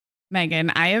Megan,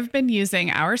 I have been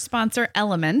using our sponsor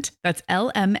Element, that's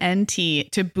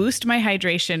LMNT, to boost my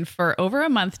hydration for over a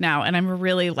month now, and I'm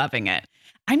really loving it.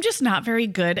 I'm just not very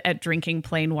good at drinking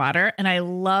plain water, and I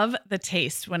love the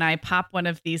taste when I pop one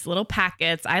of these little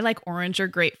packets. I like orange or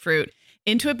grapefruit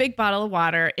into a big bottle of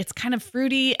water. It's kind of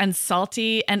fruity and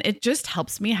salty, and it just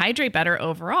helps me hydrate better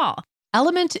overall.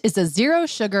 Element is a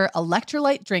zero-sugar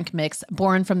electrolyte drink mix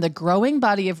born from the growing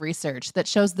body of research that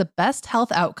shows the best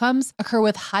health outcomes occur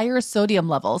with higher sodium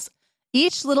levels.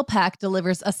 Each little pack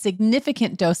delivers a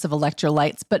significant dose of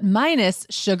electrolytes, but minus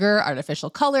sugar, artificial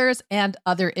colors, and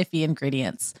other iffy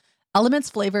ingredients. Element's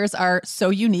flavors are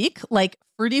so unique, like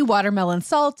fruity watermelon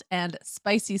salt and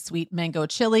spicy sweet mango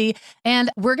chili. And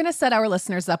we're going to set our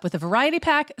listeners up with a variety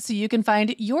pack so you can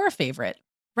find your favorite.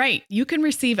 Right. You can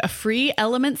receive a free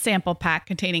Element sample pack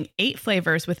containing 8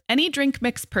 flavors with any drink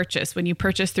mix purchase when you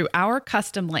purchase through our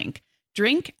custom link,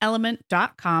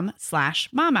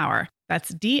 drinkelement.com/momhour.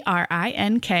 That's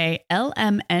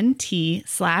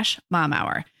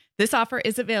DRINKLMNT/momhour. This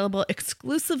is available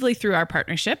exclusively through our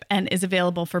partnership and is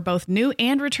available for both new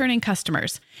and returning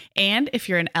customers. And if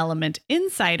you're an Element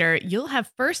insider, you'll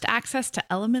have first access to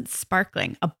Element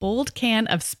Sparkling, a bold can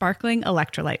of sparkling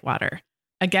electrolyte water.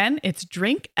 Again, it's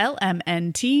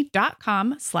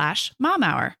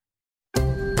drinklmnt.com/momhour.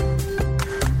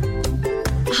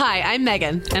 Hi, I'm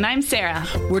Megan. And I'm Sarah.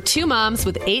 We're 2 moms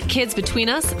with 8 kids between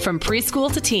us from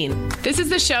preschool to teen. This is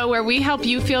the show where we help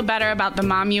you feel better about the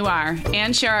mom you are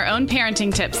and share our own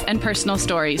parenting tips and personal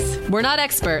stories. We're not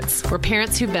experts. We're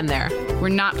parents who've been there. We're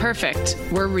not perfect.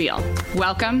 We're real.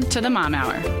 Welcome to the Mom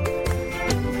Hour.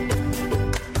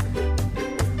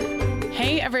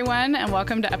 Hey everyone, and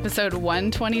welcome to episode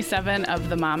 127 of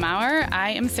the Mom Hour. I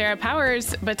am Sarah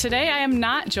Powers, but today I am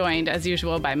not joined as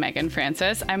usual by Megan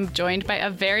Francis. I'm joined by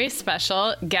a very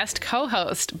special guest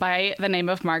co-host by the name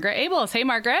of Margaret Abels. Hey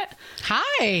Margaret.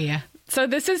 Hi. So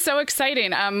this is so exciting.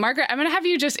 Margaret, I'm going to have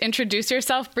you just introduce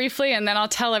yourself briefly, and then I'll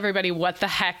tell everybody what the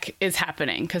heck is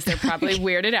happening, because they're probably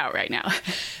weirded out right now.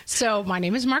 So my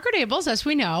name is Margaret Abels, as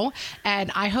we know,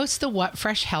 and I host the What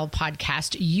Fresh Hell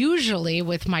podcast, usually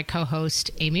with my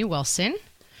co-host, Amy Wilson.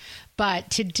 But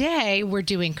today we're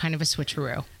doing kind of a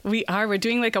switcheroo. We are. We're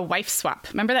doing like a wife swap.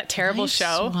 Remember that terrible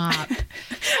show? Swap. I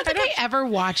don't think I ever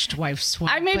watched Wife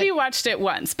Swap. I maybe watched it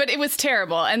once, but it was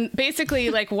terrible. And basically,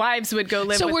 like, wives would go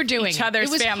live with each other's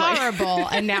family. It was horrible,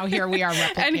 and now here we are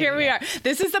replicating And here we it. are.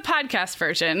 This is the podcast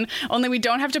version, only we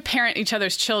don't have to parent each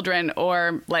other's children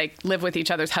or, like, live with each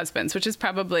other's husbands, which is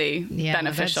probably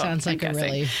beneficial. That sounds like a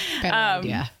really better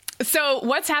idea. So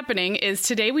what's happening is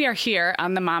today we are here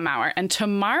on the Mom Hour, and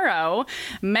tomorrow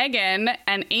Megan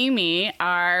and Amy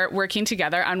are working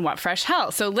together on What Fresh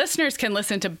Hell. So listeners can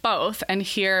listen to both and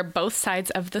hear both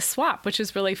sides of the swap, which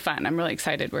is really fun. I'm really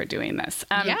excited we're doing this.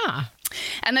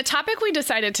 And the topic we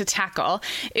decided to tackle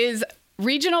is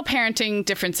regional parenting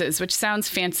differences, which sounds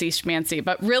fancy schmancy,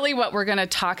 but really what we're going to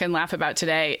talk and laugh about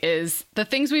today is the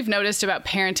things we've noticed about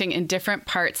parenting in different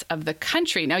parts of the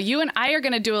country. Now, you and I are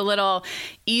going to do a little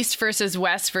East versus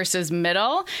West versus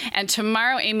middle. And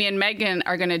tomorrow, Amy and Megan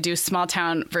are going to do small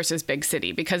town versus big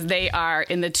city, because they are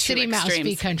in the two city extremes. Mouse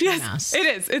v. country mouse. It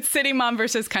is. It's city mom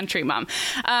versus country mom.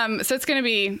 So it's going to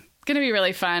be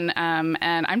really fun.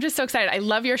 And I'm just so excited. I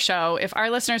love your show. If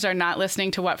our listeners are not listening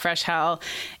to What Fresh Hell,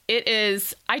 it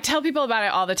is, I tell people about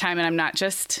it all the time, and I'm not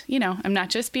just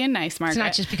being nice, Margaret. It's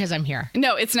not just because I'm here.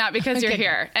 No, it's not because you're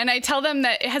here. And I tell them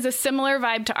that it has a similar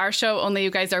vibe to our show, only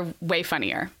you guys are way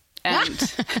funnier.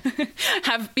 And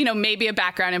have, maybe a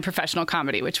background in professional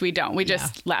comedy, which we don't. We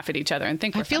just laugh at each other and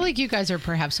think we're feel like you guys are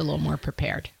perhaps a little more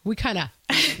prepared. We kind of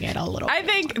wing it a little bit. I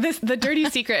think the dirty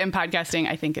secret in podcasting,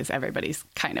 I think, is everybody's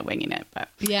kind of winging it. But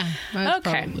yeah, that's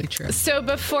probably true. So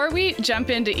before we jump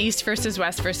into East versus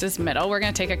West versus middle, we're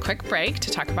going to take a quick break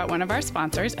to talk about one of our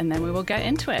sponsors, and then we will get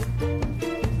into it.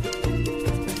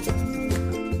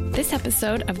 This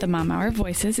episode of the Mom Hour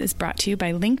Voices is brought to you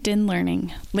by LinkedIn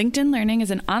Learning. LinkedIn Learning is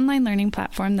an online learning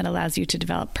platform that allows you to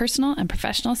develop personal and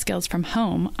professional skills from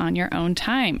home on your own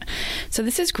time. So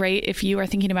this is great if you are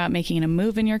thinking about making a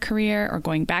move in your career or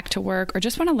going back to work or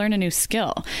just want to learn a new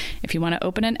skill. If you want to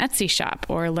open an Etsy shop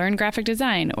or learn graphic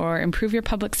design or improve your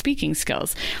public speaking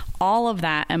skills, all of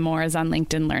that and more is on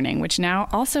LinkedIn Learning, which now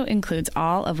also includes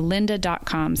all of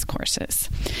lynda.com's courses.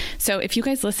 So if you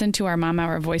guys listened to our Mom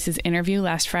Hour Voices interview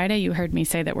last Friday, Friday, you heard me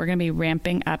say that we're going to be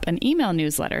ramping up an email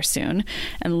newsletter soon.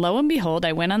 And lo and behold,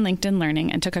 I went on LinkedIn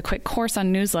Learning and took a quick course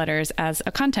on newsletters as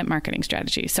a content marketing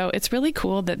strategy. So it's really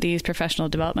cool that these professional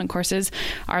development courses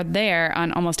are there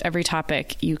on almost every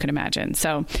topic you can imagine.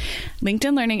 So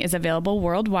LinkedIn Learning is available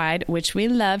worldwide, which we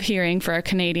love hearing for our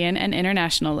Canadian and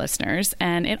international listeners.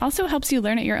 And it also helps you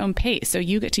learn at your own pace. So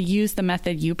you get to use the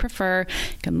method you prefer.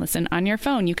 You can listen on your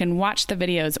phone. You can watch the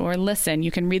videos or listen. You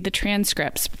can read the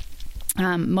transcripts.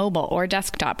 Mobile or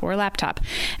desktop or laptop,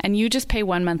 and you just pay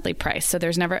one monthly price. So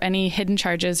there's never any hidden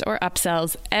charges or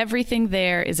upsells. Everything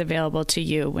there is available to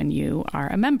you when you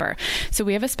are a member. So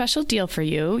we have a special deal for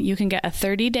you. You can get a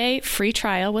 30-day free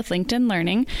trial with LinkedIn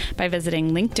Learning by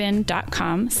visiting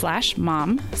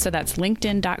linkedin.com/mom. So that's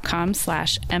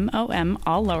linkedin.com/MOM,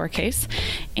 all lowercase.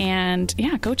 And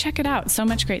yeah, go check it out. So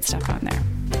much great stuff on there.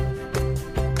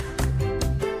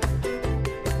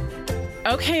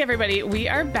 Okay, everybody, we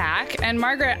are back. And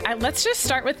Margaret, let's just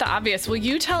start with the obvious. Will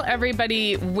you tell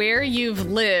everybody where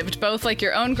you've lived, both like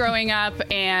your own growing up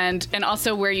and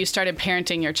also where you started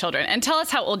parenting your children? And tell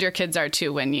us how old your kids are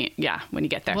too when you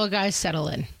get there. Well, guys, settle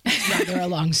in. It's rather a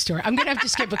long story. I'm going to have to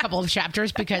skip a couple of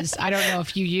chapters because I don't know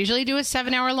if you usually do a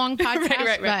 7-hour long podcast,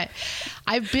 right. but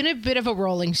I've been a bit of a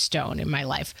rolling stone in my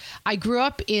life. I grew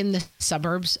up in the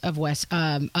suburbs of New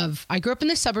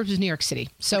York City,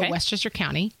 so okay. Westchester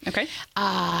County. Okay.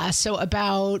 So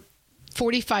about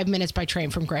 45 minutes by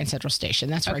train from Grand Central Station.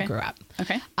 That's where okay. I grew up.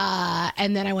 Okay.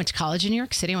 And then I went to college in New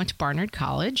York City. I went to Barnard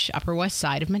College, Upper West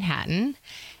Side of Manhattan,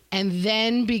 and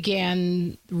then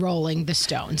began rolling the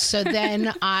stones. So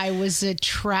then I was a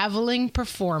traveling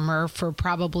performer for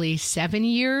probably 7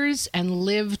 years and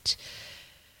lived,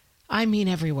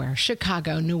 everywhere.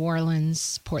 Chicago, New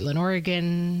Orleans, Portland,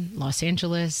 Oregon, Los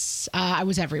Angeles. I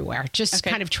was everywhere, just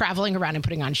kind of traveling around and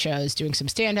putting on shows, doing some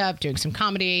stand-up, doing some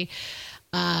comedy.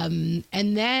 And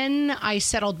then I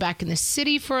settled back in the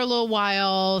city for a little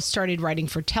while, started writing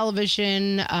for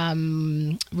television,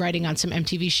 writing on some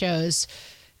MTV shows,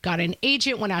 got an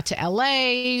agent, went out to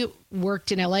LA,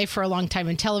 worked in LA for a long time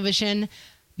in television,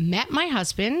 met my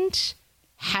husband,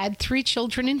 had 3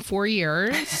 children in 4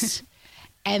 years.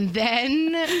 And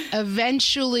then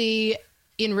eventually,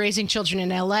 in raising children in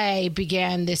LA,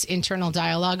 began this internal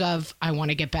dialogue of, I want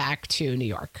to get back to New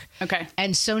York. Okay.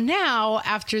 And so now,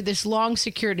 after this long,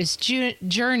 circuitous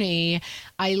journey,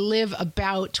 I live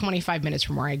about 25 minutes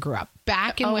from where I grew up.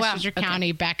 Back in Westchester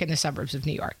County, back in the suburbs of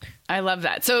New York. I love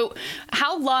that. So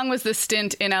how long was the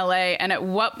stint in LA, and at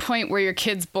what point were your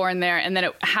kids born there? And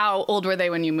then how old were they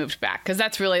when you moved back? Because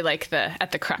that's really like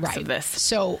at the crux of this.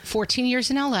 So 14 years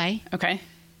in LA. Okay.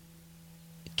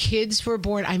 Kids were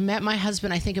born. I met my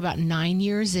husband, I think, about 9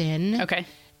 years in. Okay.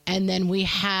 And then we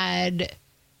had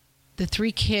the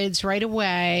 3 kids right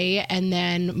away, and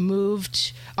then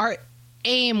moved. Our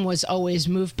aim was always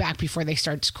move back before they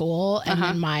start school. And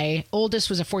then my oldest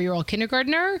was a 4-year-old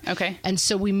kindergartner. Okay. And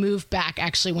so we moved back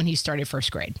actually when he started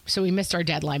first grade. So we missed our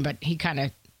deadline, but he kind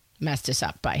of messed us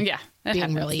up by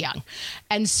being really young.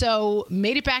 And so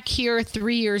made it back here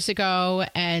 3 years ago,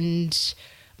 and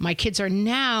my kids are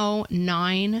now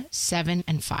 9, 7,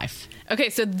 and 5. Okay,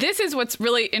 so this is what's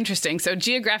really interesting. So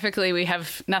geographically, we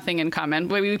have nothing in common.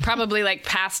 We probably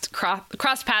crossed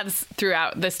paths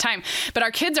throughout this time. But our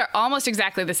kids are almost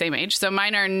exactly the same age. So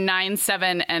mine are 9,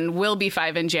 7, and will be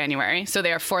 5 in January. So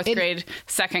they are 4th grade,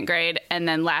 2nd grade, and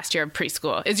then last year of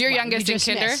preschool. Is your youngest in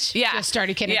kinder? Just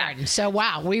started kindergarten. Yeah. So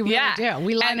wow, we really do.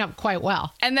 We line up quite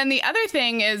well. And then the other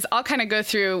thing is, I'll kind of go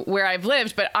through where I've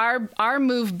lived, but our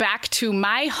move back to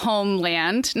my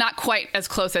homeland, not quite as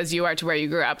close as you are to where you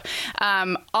grew up,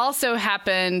 also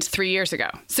happened 3 years ago.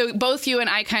 So both you and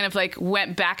I kind of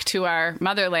went back to our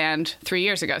motherland 3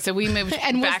 years ago. So we moved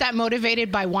And back. Was that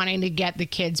motivated by wanting to get the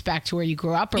kids back to where you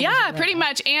grew up? Or yeah, pretty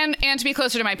much. And to be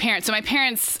closer to my parents. So my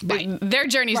parents, their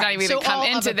journey's not even going to come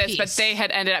into this, but they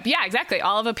had ended up, exactly,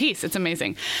 all of a piece. It's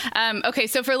amazing. Okay,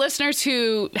 so for listeners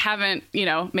who haven't,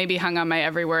 maybe hung on my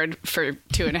every word for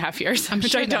 2.5 years,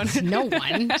 which I don't. No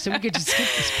one, so we could just skip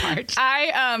this part.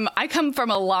 I come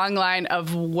from a long line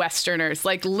of Westerners.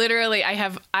 Literally, I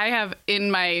have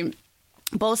in my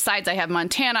both sides. I have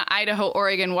Montana, Idaho,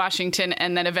 Oregon, Washington,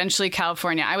 and then eventually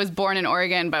California. I was born in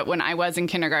Oregon, but when I was in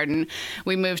kindergarten,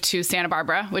 we moved to Santa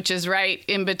Barbara, which is right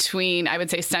in between, I would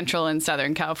say, Central and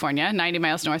Southern California, 90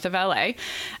 miles north of LA.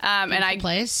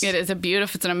 Place. It is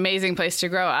it's an amazing place to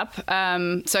grow up.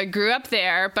 So I grew up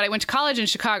there, but I went to college in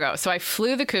Chicago. So I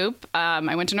flew the coop.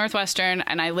 I went to Northwestern,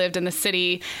 and I lived in the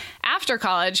city after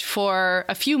college for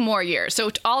a few more years. So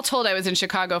all told, I was in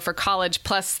Chicago for college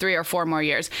plus 3 or 4 more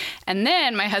years. And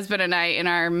then my husband and I, in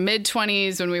our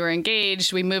mid-20s, when we were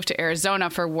engaged, we moved to Arizona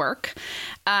for work.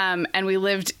 And we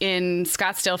lived in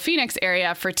Scottsdale, Phoenix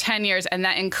area for 10 years. And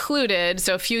that included,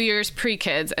 so a few years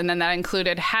pre-kids, and then that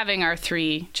included having our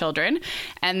 3 children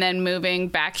and then moving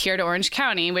back here to Orange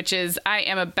County, which is, I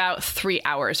am about 3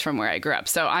 hours from where I grew up.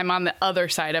 So I'm on the other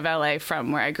side of LA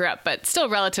from where I grew up, but still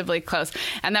relatively close.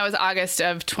 And that was August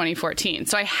of 2014.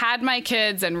 So I had my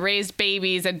kids and raised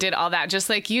babies and did all that just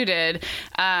like you did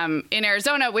in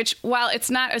Arizona, which, while it's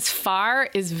not as far,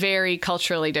 is very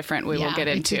culturally different. We will get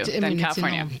into than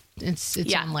California. It's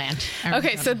on land.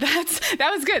 Okay, so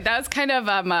that was good. That was kind of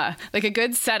like a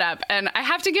good setup. And I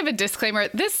have to give a disclaimer.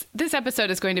 This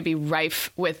episode is going to be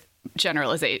rife with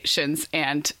generalizations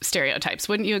and stereotypes.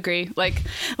 Wouldn't you agree? Like,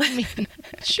 I mean,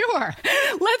 sure.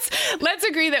 Let's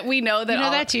agree that we know that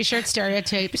that T-shirt,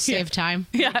 stereotypes save time.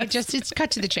 Yeah, it's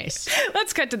cut to the chase.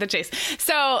 Let's cut to the chase.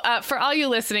 So for all you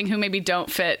listening who maybe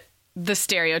don't fit the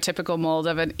stereotypical mold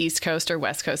of an East Coast or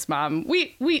West Coast mom,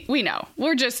 we know.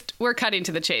 We're cutting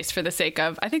to the chase for the sake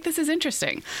of, I think this is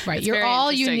interesting. Right. It's You're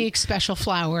all unique, special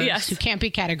flowers who can't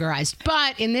be categorized.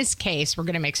 But in this case, we're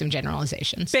going to make some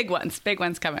generalizations. Big ones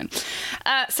coming.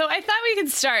 So I thought we could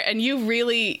start, and you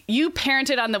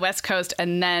parented on the West Coast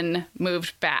and then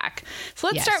moved back. So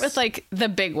let's start with like the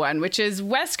big one, which is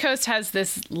West Coast has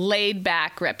this laid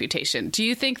back reputation. Do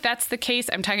you think that's the case?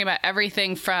 I'm talking about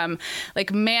everything from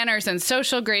like manners and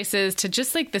social graces to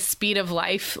just like the speed of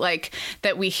life, like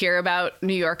that we hear about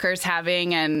New Yorkers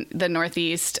having, and the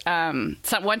Northeast. One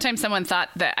time someone thought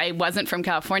that I wasn't from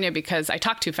California because I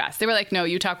talk too fast. They were like, no,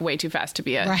 you talk way too fast to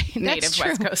be a native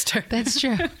West Coaster. That's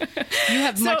true. You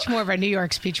have much more of a New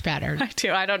York speech pattern. I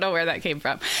do. I don't know where that came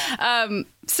from.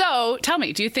 So tell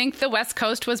me, do you think the West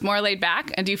Coast was more laid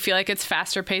back? And do you feel like it's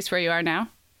faster paced where you are now?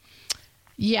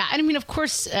 Yeah. And I mean, of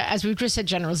course, as we've just said,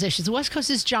 generalizations, the West Coast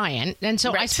is giant. And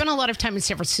so I spent a lot of time in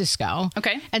San Francisco.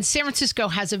 Okay. And San Francisco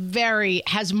has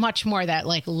much more of that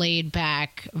like laid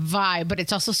back vibe, but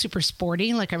it's also super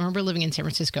sporty. Like I remember living in San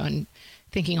Francisco and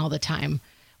thinking all the time,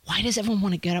 why does everyone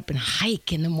want to get up and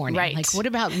hike in the morning? Right. Like, what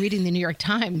about reading the New York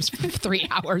Times for 3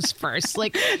 hours first?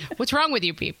 Like, what's wrong with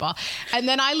you people? And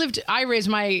then I raised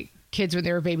my kids when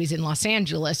they were babies in Los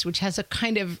Angeles, which has a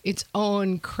kind of its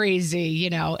own crazy,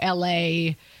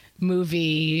 LA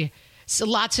movie. So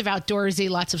lots of outdoorsy,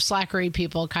 lots of slackery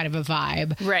people kind of a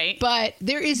vibe. Right. But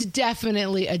there is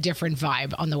definitely a different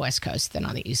vibe on the West Coast than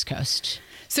on the East Coast.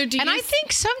 So I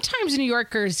think sometimes New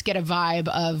Yorkers get a vibe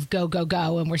of go, go,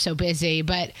 go, and we're so busy.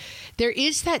 But there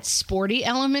is that sporty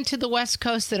element to the West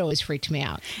Coast that always freaked me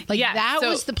out. Like that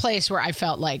was the place where I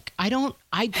felt like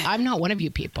I'm not one of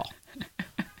you people.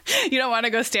 You don't want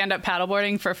to go stand up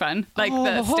paddleboarding for fun, like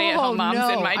the stay-at-home moms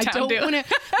in my town do.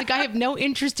 I have no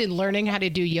interest in learning how to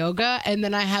do yoga, and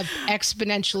then I have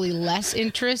exponentially less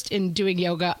interest in doing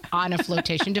yoga on a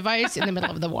flotation device in the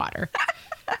middle of the water.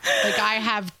 Like I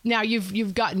have now,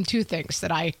 you've gotten 2 things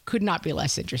that I could not be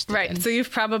less interested in. Right. So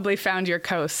you've probably found your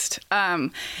coast.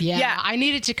 Yeah, I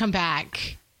needed to come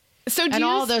back. So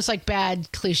all those like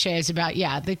bad cliches about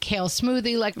the kale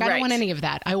smoothie. Like I don't want any of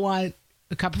that. I want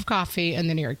a cup of coffee and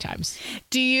the New York Times.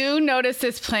 Do you notice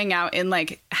this playing out in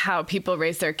like how people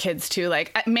raise their kids too?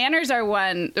 Like manners are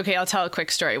one. Okay, I'll tell a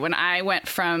quick story. When I went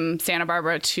from Santa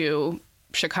Barbara to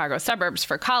Chicago suburbs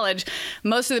for college,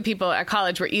 most of the people at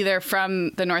college were either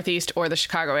from the Northeast or the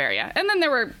Chicago area. And then there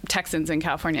were Texans and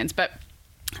Californians. But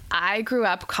I grew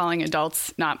up calling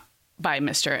adults not by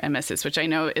Mr. and Mrs., which I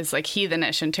know is like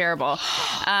heathenish and terrible.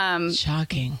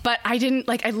 Shocking. But I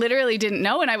literally didn't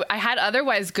know. And I had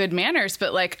otherwise good manners,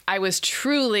 but like I was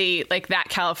truly like that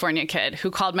California kid who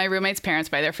called my roommates' parents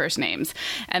by their first names.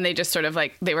 And they just sort of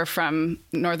like, they were from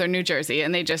northern New Jersey,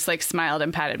 and they just like smiled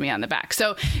and patted me on the back.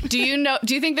 So do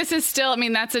you think this is still, I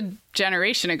mean, that's a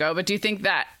generation ago, but do you think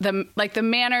that the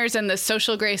manners and the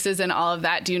social graces and all of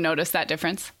that, do you notice that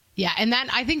difference? Yeah, and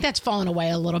I think that's fallen away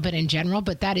a little bit in general,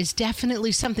 but that is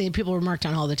definitely something that people remarked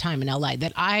on all the time in LA,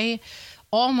 that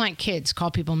all my kids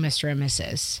call people Mr. and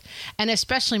Mrs., and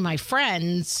especially my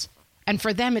friends, and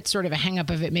for them it's sort of a hang up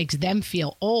if it makes them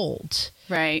feel old.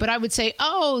 Right. But I would say,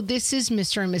 oh, this is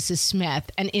Mr. and Mrs.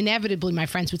 Smith, and inevitably my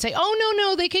friends would say, oh,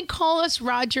 no, they can call us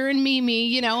Roger and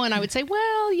Mimi, and I would say,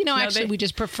 well, actually we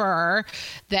just prefer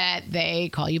that they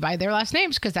call you by their last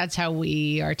names because that's how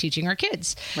we are teaching our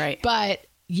kids. Right. But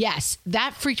yes,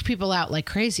 that freaked people out like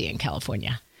crazy in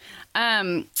California.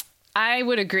 I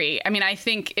would agree. I mean, I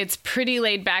think it's pretty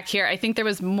laid back here. I think there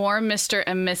was more Mr.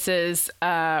 and Mrs.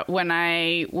 When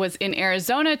I was in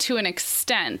Arizona to an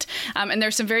extent. And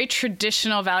there's some very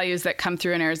traditional values that come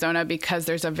through in Arizona because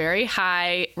there's a very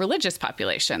high religious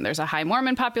population. There's a high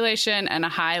Mormon population and a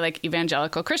high like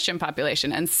evangelical Christian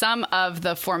population. And some of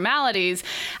the formalities,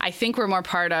 I think, were more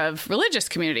part of religious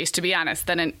communities, to be honest,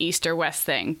 than an East or West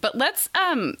thing. But let's,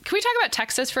 can we talk about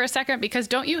Texas for a second? Because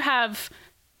don't you have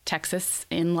Texas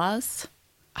in-laws?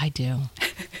 I do.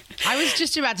 I was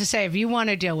just about to say, if you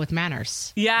want to deal with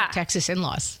manners, Texas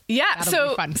in-laws. Yeah. That'll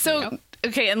be fun for you.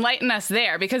 Okay, enlighten us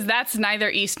there, because that's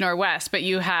neither East nor West, but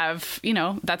you have,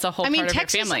 that's a whole part of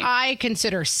Texas, your family. I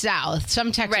consider South.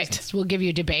 Some Texans will give you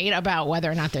a debate about whether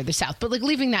or not they're the South, but like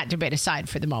leaving that debate aside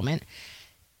for the moment.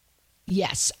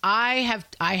 Yes, I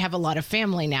have a lot of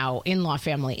family now, in-law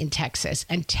family in Texas,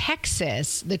 and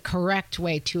Texas, the correct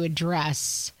way to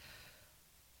address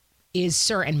is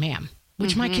sir and ma'am,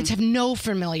 which my kids have no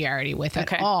familiarity with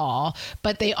at all,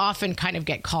 but they often kind of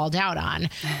get called out on.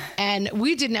 And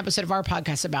we did an episode of our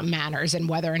podcast about manners and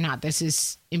whether or not this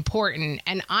is important.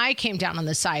 And I came down on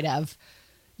the side of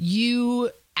you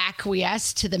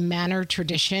acquiesce to the manner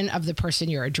tradition of the person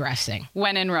you're addressing.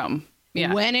 When in Rome.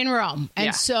 Yeah. When in Rome.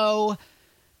 And so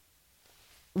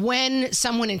when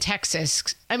someone in Texas,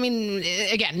 I mean,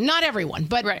 again, not everyone,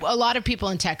 but a lot of people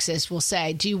in Texas will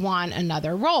say, do you want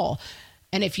another role?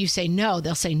 And if you say no,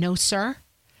 they'll say, no, sir.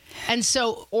 And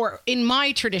so, or in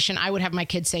my tradition, I would have my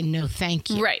kids say, no, thank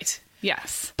you. Right.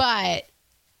 Yes. But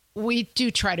we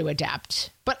do try to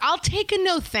adapt. But I'll take a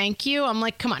no, thank you. I'm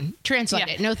like, come on, translate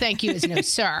it. No, thank you is no,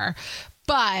 sir.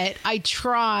 But I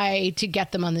try to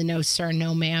get them on the no, sir,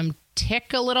 no, ma'am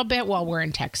tick a little bit while we're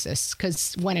in Texas,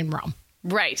 because when in Rome.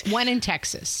 Right. When in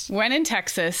Texas. When in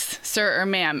Texas, sir or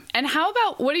ma'am. And how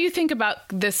about, what do you think about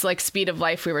this like speed of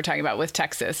life we were talking about with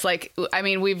Texas? Like, I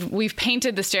mean, we've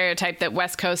painted the stereotype that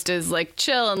West Coast is like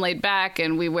chill and laid back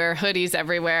and we wear hoodies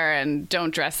everywhere and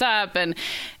don't dress up. And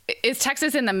is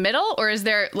Texas in the middle, or is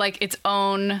there like its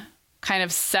own kind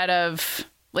of set of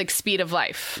like speed of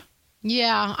life?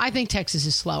 Yeah, I think Texas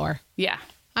is slower. Yeah.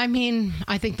 I mean,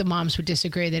 I think the moms would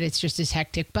disagree that it's just as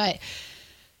hectic, but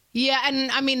yeah,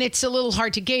 and I mean, it's a little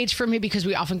hard to gauge for me because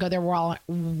we often go there while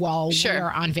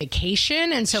we're on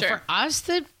vacation. And so for us,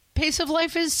 the pace of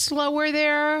life is slower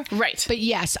there. Right. But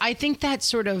yes, I think that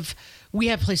sort of, we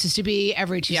have places to be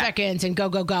every 2 seconds and go,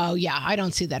 go, go. Yeah, I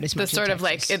don't see that as much. The sort of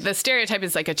like, the stereotype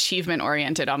is like achievement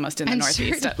oriented almost in the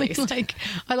Northeast, at least. Like,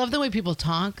 I love the way people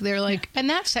talk. They're like, and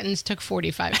that sentence took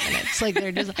 45 minutes. Like,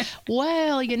 they're just like,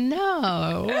 well, I don't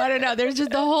know. There's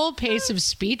just the whole pace of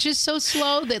speech is so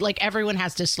slow that like everyone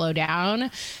has to slow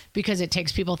down because it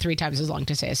takes people 3 times as long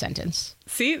to say a sentence.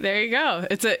 See, there you go.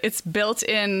 It's built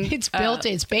in. It's built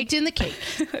in. It's baked in the cake.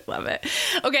 I love it.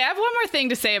 Okay, I have one more thing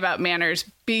to say about manners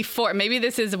before. Maybe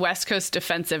this is West Coast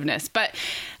defensiveness, but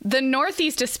the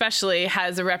Northeast especially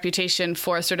has a reputation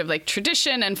for sort of like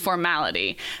tradition and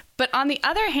formality. But on the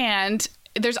other hand,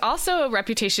 there's also a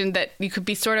reputation that you could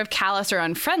be sort of callous or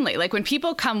unfriendly. Like when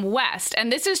people come west,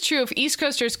 and this is true if East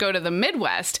Coasters go to the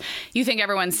Midwest, you think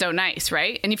everyone's so nice,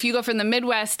 right? And if you go from the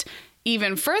Midwest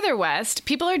even further west,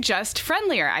 people are just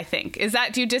friendlier, I think.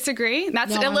 Do you disagree?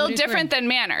 That's a little different than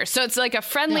manners. So it's like a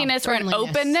friendliness or an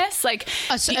openness. Like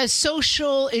a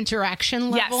social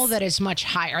interaction level that is much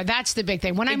higher. That's the big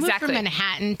thing. When I moved from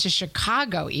Manhattan to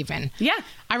Chicago even,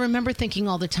 I remember thinking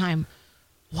all the time,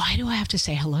 why do I have to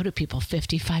say hello to people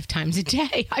 55 times a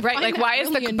day? Like, why is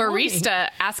the annoying. barista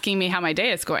asking me how my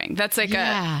day is going? That's like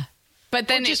But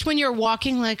then just when you're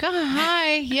walking like, oh,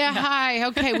 hi. Hi.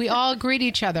 Okay. We all greet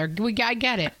each other. I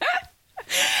get it.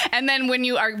 And then when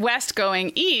you are west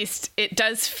going east, it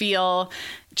does feel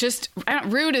just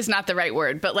rude is not the right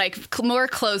word, but like more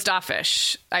closed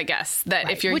offish, I guess,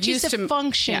 that if you're used to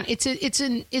function,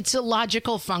 it's a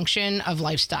logical function of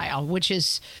lifestyle, which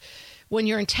is when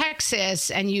you're in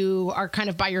Texas and you are kind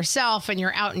of by yourself and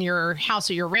you're out in your house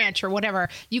or your ranch or whatever,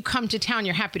 you come to town,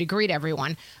 you're happy to greet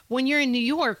everyone. When you're in New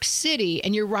York City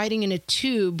and you're riding in a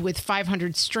tube with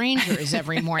 500 strangers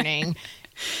every morning,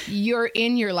 you're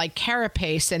in your like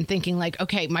carapace and thinking like,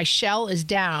 okay, my shell is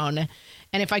down.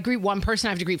 And if I greet one person,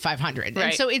 I have to greet 500. Right.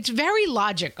 And so it's very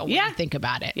logical when you think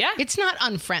about it. Yeah. It's not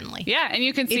unfriendly. Yeah. And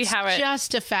you can see how it's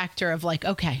just a factor of like,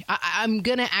 okay, I'm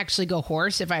going to actually go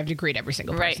hoarse if I have to greet every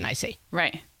single person I see.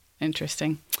 Right.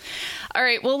 Interesting. All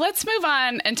right. Well, let's move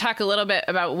on and talk a little bit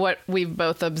about what we've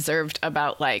both observed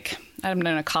about like I'm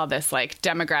going to call this like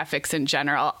demographics in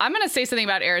general. I'm going to say something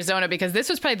about Arizona because this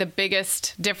was probably the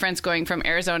biggest difference going from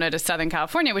Arizona to Southern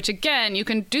California, which again, you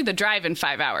can do the drive in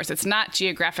 5 hours. It's not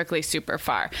geographically super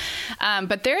far.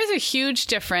 But there is a huge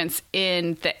difference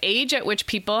in the age at which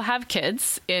people have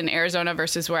kids in Arizona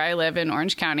versus where I live in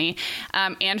Orange County,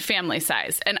 and family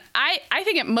size. And I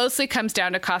think it mostly comes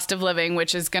down to cost of living,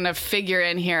 which is going to figure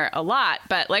in here a lot.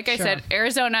 But like I said,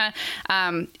 Arizona,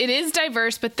 it is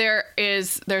diverse, but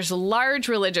there's large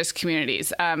religious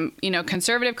communities,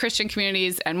 conservative Christian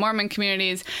communities and Mormon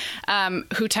communities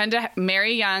who tend to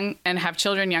marry young and have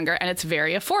children younger, and it's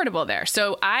very affordable there.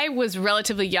 So I was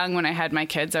relatively young when I had my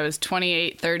kids. I was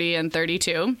 28, 30, and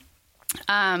 32.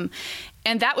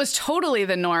 And that was totally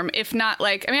the norm, if not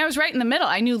I was right in the middle.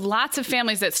 I knew lots of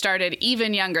families that started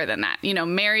even younger than that,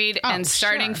 married and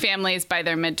starting families by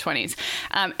their mid-20s.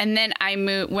 And then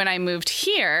when I moved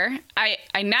here,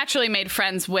 I naturally made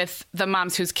friends with the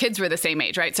moms whose kids were the same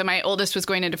age, right? So my oldest was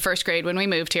going into first grade when we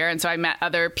moved here. And so I met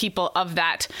other people of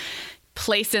that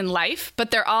place in life,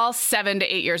 but they're all 7 to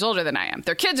 8 years older than I am.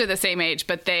 Their kids are the same age,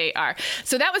 but they are.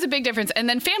 So that was a big difference. And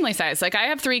then family size. Like I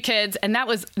have 3 kids, and that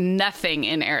was nothing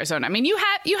in Arizona. I mean, you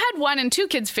had 1 and 2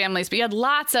 kids families, but you had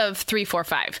lots of 3, 4,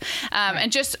 5.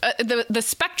 And just the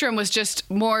spectrum was just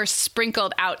more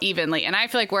sprinkled out evenly. And I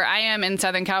feel like where I am in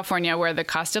Southern California, where the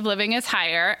cost of living is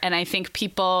higher, and I think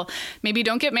people maybe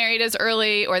don't get married as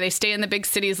early, or they stay in the big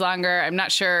cities longer. I'm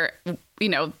not sure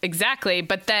exactly,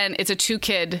 but then it's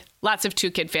lots of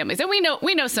 2-kid families. And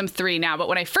we know some 3 now, but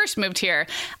when I first moved here,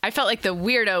 I felt like the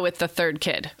weirdo with the 3rd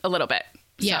kid a little bit.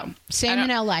 Yeah, so, same in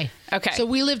LA. Okay. So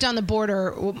we lived on the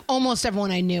border. Almost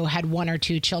everyone I knew had 1 or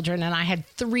 2 children, and I had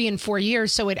 3 and 4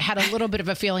 years. So it had a little bit of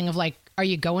a feeling of like, are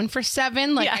you going for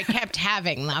 7? I kept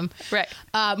having them. Right.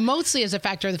 Mostly as a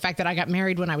factor of the fact that I got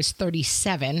married when I was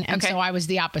 37. And so I was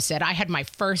the opposite. I had my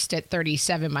first at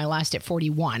 37, my last at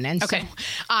 41. And so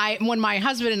when my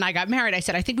husband and I got married, I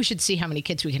said, I think we should see how many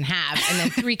kids we can have. And then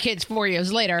 3 kids 4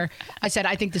 years later, I said,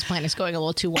 I think this plan is going a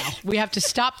little too well. We have to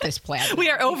stop this plan. We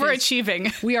are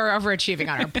overachieving. We are overachieving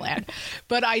on our plan.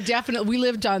 But we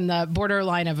lived on the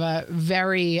borderline of a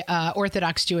very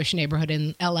Orthodox Jewish neighborhood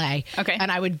in LA. Okay.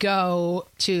 And I would go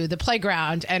to the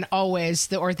playground, and always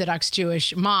the Orthodox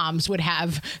Jewish moms would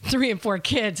have 3 and 4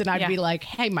 kids. And I'd be like,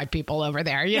 hey, my people over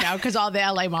there, because all the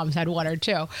LA moms had 1 or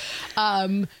 2.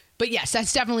 But yes,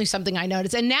 that's definitely something I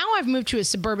noticed. And now I've moved to a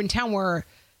suburban town where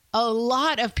a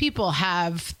lot of people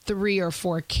have 3 or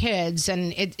 4 kids,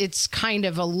 and it's kind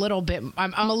of a little bit,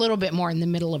 I'm a little bit more in the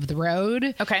middle of the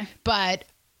road. Okay. But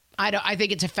I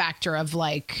think it's a factor of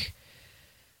I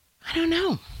don't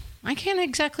know. I can't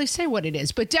exactly say what it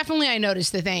is, but definitely I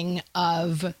noticed the thing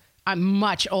of I'm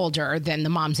much older than the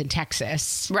moms in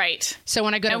Texas. Right. So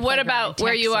when I go to what about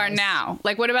where you are now?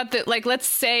 What about let's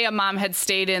say a mom had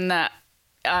stayed in the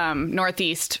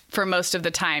Northeast for most of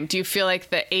the time. Do you feel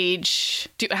like the age,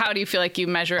 how do you feel like you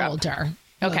measure up? Older.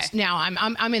 Okay. Now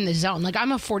I'm in the zone.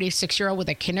 I'm a 46-year-old with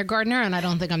a kindergartner, and I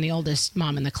don't think I'm the oldest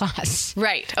mom in the class.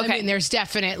 Right. Okay. I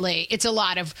mean, it's a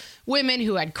lot of women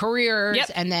who had careers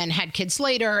and then had kids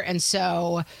later. And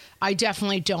so I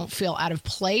definitely don't feel out of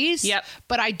place. Yep.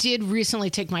 But I did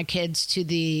recently take my kids to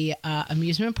the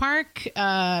amusement park,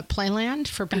 Playland,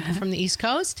 for people from the East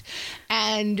Coast.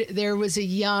 And there was a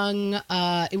young,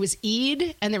 it was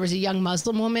Eid, and there was a young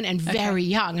Muslim woman, and very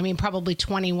young. I mean, probably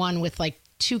 21 with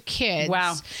 2 kids.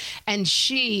 Wow. And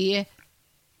she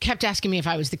kept asking me if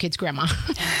I was the kid's grandma.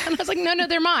 And I was like, no,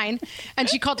 they're mine. And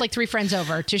she called 3 friends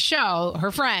over to show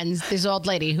her friends this old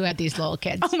lady who had these little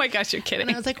kids. Oh my gosh, you're kidding.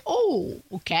 And I was like, oh,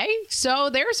 okay.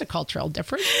 So there's a cultural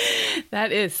difference.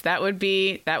 That would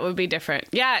be different.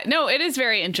 Yeah, no, it is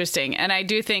very interesting. And I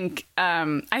do think,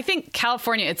 I think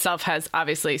California itself has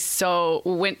obviously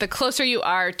the closer you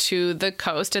are to the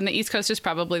coast, and the East Coast is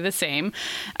probably the same,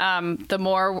 the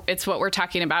more it's what we're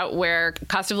talking about, where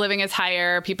cost of living is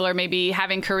higher, people are maybe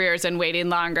having careers and waiting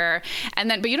longer.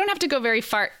 But you don't have to go very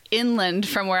far inland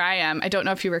from where I am. I don't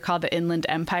know if you recall the Inland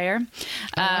Empire.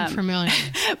 I'm familiar.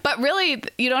 But really,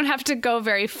 you don't have to go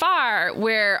very far,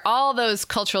 where all those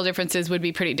cultural differences would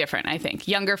be pretty different, I think.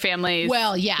 Younger families.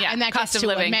 Well, yeah. And that cost gets of to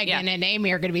living. what Megan and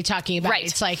Amy are going to be talking about.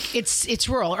 Right. It's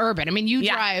rural, urban. I mean, you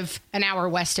drive an hour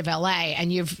west of LA,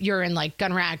 and you're in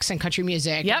gun racks and country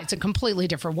music. Yep. And it's a completely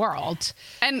different world.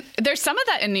 And there's some of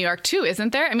that in New York too,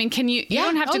 isn't there? I mean, you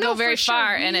don't have to go very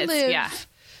far, and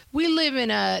we live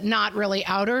in a not really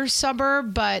outer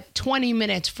suburb, but 20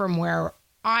 minutes from where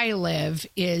I live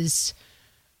is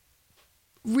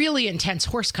really intense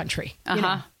horse country.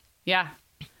 Yeah.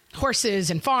 Horses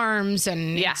and farms,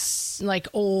 and it's like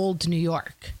old New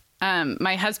York.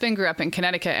 my husband grew up in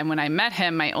Connecticut, and when I met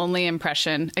him, my only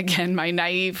impression, again, my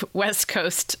naive West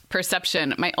Coast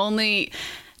perception, my only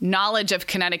knowledge of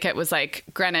Connecticut was like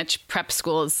Greenwich prep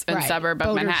schools and suburb of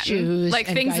Boater Manhattan, shoes like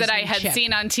and things guys that I named had Chip.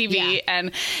 seen on TV.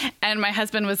 And my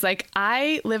husband was like,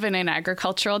 I live in an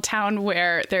agricultural town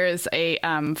where there is a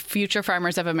Future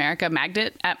Farmers of America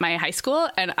magnet at my high school,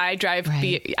 and I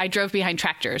drove behind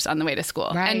tractors on the way to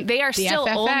school, and they are still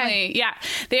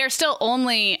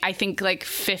only I think like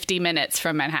 50 minutes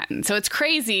from Manhattan. So it's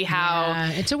crazy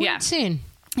how it's a weird scene.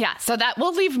 Yeah, so that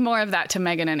we'll leave more of that to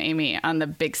Megan and Amy on the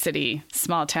big city,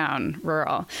 small town,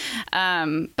 rural.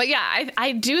 But yeah,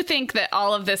 I do think that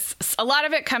all of this, a lot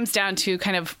of it comes down to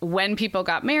kind of when people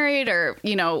got married, or,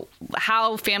 you know,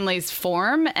 how families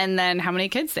form, and then how many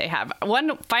kids they have.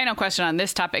 One final question on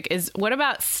this topic is, what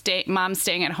about moms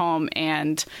staying at home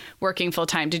and working full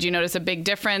time? Did you notice a big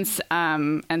difference?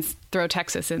 And throw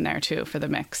Texas in there too for the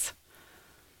mix.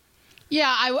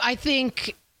 Yeah, I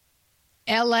think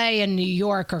LA and New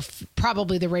York are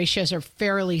probably, the ratios are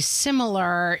fairly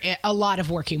similar. A lot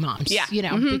of working moms, you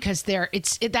know, because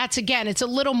that's a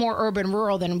little more urban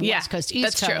rural than West Coast,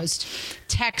 East Coast. True.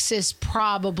 Texas,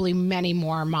 probably many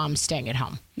more moms staying at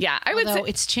home. Yeah, I would say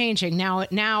it's changing now.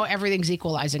 Now everything's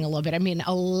equalizing a little bit. I mean,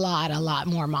 a lot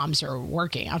more moms are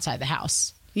working outside the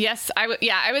house. Yes,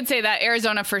 I would say that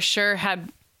Arizona for sure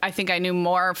had, I think I knew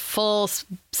more full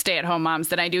stay-at-home moms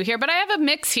than I do here, but I have a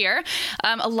mix here.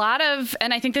 A lot of,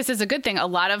 and I think this is a good thing, a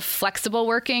lot of flexible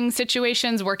working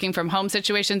situations, working from home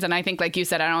situations. And I think, like you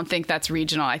said, I don't think that's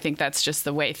regional. I think that's just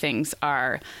the way things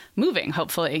are moving,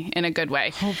 hopefully, in a good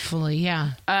way. Hopefully,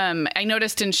 yeah. I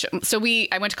noticed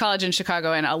I went to college in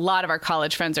Chicago, and a lot of our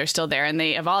college friends are still there, and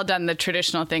they have all done the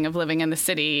traditional thing of living in the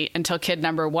city until kid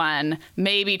number 1,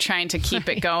 maybe trying to keep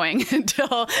it going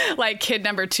until like kid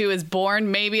number 2 is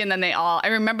born, maybe. And then I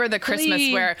remember the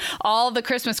Christmas where all the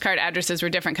Christmas card addresses were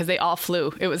different because they all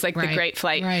flew. It was like the Great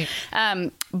Flight.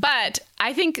 Right. But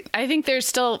I think there's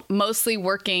still mostly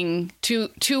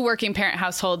two working parent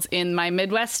households in my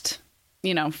Midwest,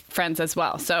 you know, friends as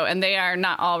well. So, and they are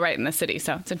not all right in the city.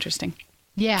 So it's interesting.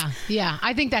 Yeah.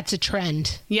 I think that's a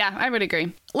trend. Yeah, I would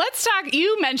agree. Let's talk.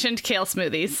 You mentioned kale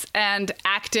smoothies and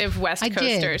active West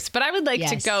Coasters, but I would like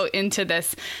to go into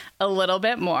this a little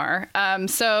bit more.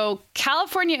 So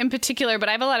California in particular, but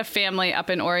I have a lot of family up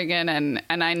in Oregon,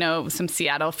 and I know some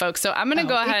Seattle folks. So I'm going to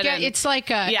go ahead it's like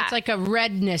a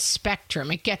redness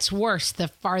spectrum. It gets worse the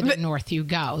farther north you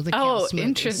go. The kale smoothies.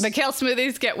 Interesting. The kale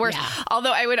smoothies get worse. Yeah.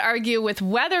 Although I would argue with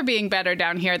weather being better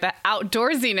down here, the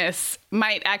outdoorsiness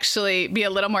might actually be a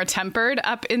little more tempered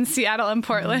up in Seattle and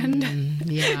Portland.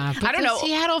 Yeah, but I don't know.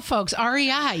 Seattle folks,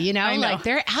 REI, you know, like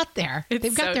they're out there.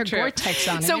 They've got their Gore-Tex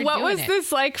on. So what was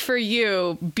this like for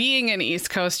you, being an East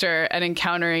Coaster and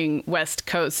encountering West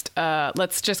Coast,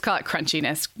 let's just call it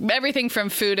crunchiness? Everything from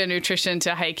food and nutrition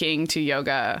to hiking to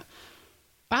yoga.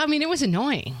 I mean, it was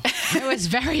annoying. It was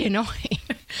very annoying.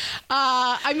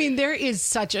 I mean, there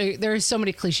are so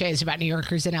many cliches about New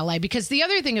Yorkers in LA, because the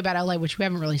other thing about LA, which we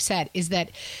haven't really said, is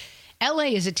that LA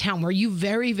is a town where you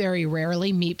very, very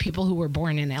rarely meet people who were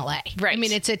born in LA. Right. I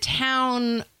mean, it's a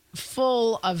town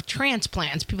full of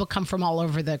transplants. People come from all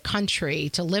over the country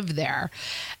to live there.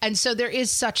 And so there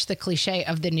is such the cliche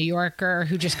of the New Yorker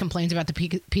who just complains about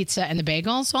the pizza and the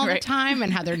bagels all the time,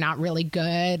 and how they're not really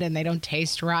good and they don't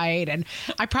taste right. And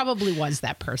I probably was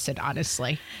that person,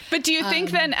 honestly. But do you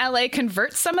think then LA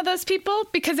converts some of those people?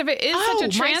 Because if it is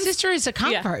such a my sister is a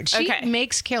convert. Yeah. She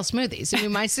makes kale smoothies. I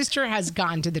mean, my sister has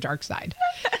gone to the dark side.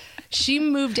 She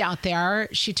moved out there.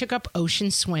 She took up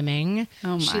ocean swimming.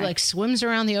 Oh my. She like swims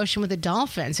around the ocean with the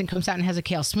dolphins and comes out and has a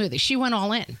kale smoothie. She went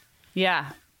all in.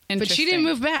 Yeah. But she didn't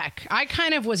move back. I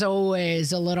kind of was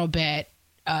always a little bit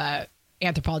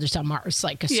anthropologist on Mars,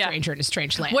 like a stranger in a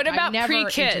strange land. What about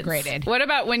pre-kids? Integrated. What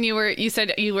about when you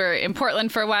said you were in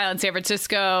Portland for a while, in San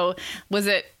Francisco?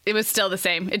 It was still the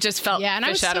same? It just felt and I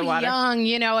was out of water. Young,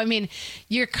 you know, I mean,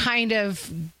 you're kind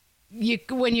of...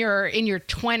 when you're in your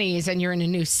 20s and you're in a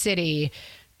new city,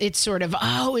 it's sort of,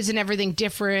 isn't everything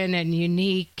different and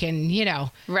unique? And, you know.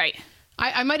 Right.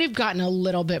 I might have gotten a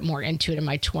little bit more into it in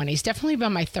my 20s. Definitely by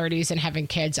my 30s and having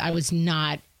kids, I was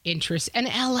not interested. And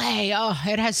LA,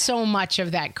 it has so much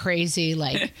of that crazy,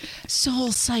 like,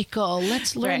 soul cycle.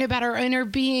 Let's learn about our inner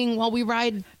being while we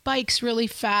ride bikes really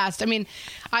fast. I mean,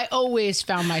 I always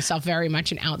found myself very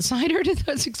much an outsider to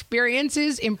those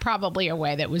experiences, in probably a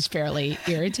way that was fairly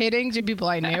irritating to people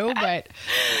I knew. But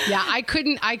yeah, I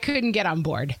couldn't get on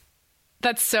board.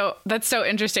 That's so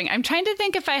interesting. I'm trying to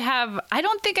think if I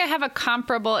don't think I have a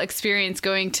comparable experience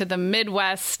going to the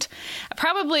Midwest.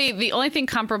 Probably the only thing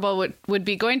comparable would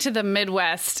be going to the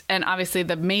Midwest, and obviously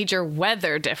the major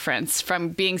weather difference from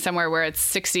being somewhere where it's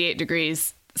 68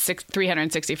 degrees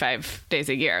 365 days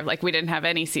a year. Like, we didn't have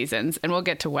any seasons, and we'll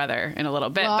get to weather in a little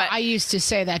bit. Well, but I used to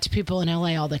say that to people in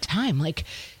LA all the time. Like,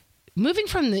 moving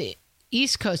from the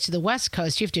East Coast to the West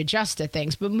Coast, you have to adjust to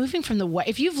things. But moving from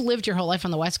if you've lived your whole life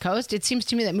on the West Coast, it seems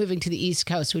to me that moving to the East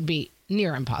Coast would be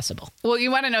near impossible. Well, you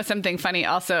want to know something funny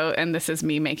also, and this is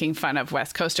me making fun of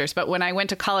West Coasters, but when I went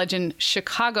to college in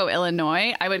Chicago,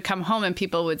 Illinois, I would come home and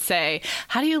people would say,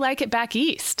 "How do you like it back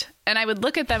East?" And I would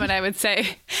look at them and I would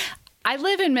say, I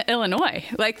live in Illinois.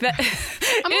 Like that.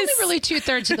 I'm only really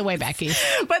 2/3 of the way back east.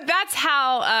 But that's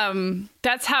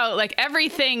how like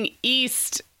everything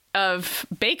east of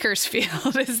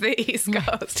Bakersfield is the East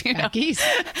Coast, you know? Back east.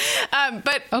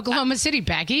 But Oklahoma City,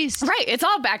 back east. Right. It's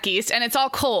all back east and it's all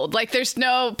cold. Like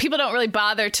people don't really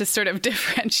bother to sort of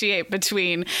differentiate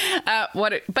between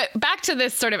but back to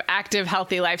this sort of active,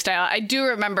 healthy lifestyle. I do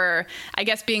remember, I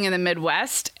guess, being in the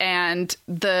Midwest and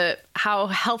how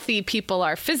healthy people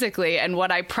are physically, and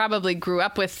what I probably grew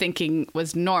up with thinking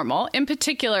was normal, in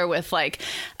particular with like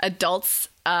adults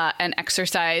and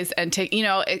exercise and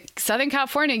Southern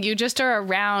California, you just are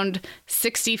around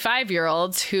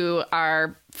 65-year-olds who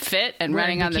are fit and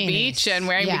running on the beach and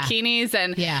wearing bikinis.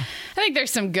 And I think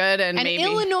there's some good and maybe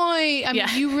Illinois,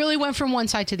 you really went from one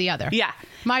side to the other. Yeah.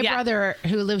 My brother,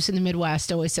 who lives in the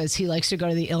Midwest, always says he likes to go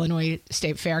to the Illinois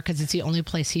State Fair because it's the only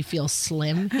place he feels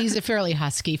slim. He's a fairly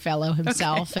husky fellow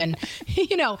himself. Okay. And,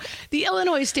 the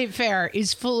Illinois State Fair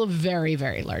is full of very,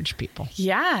 very large people.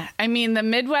 Yeah. I mean, the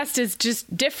Midwest is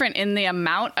just different in the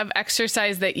amount of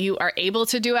exercise that you are able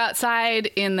to do outside,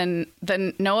 in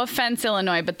the no offense,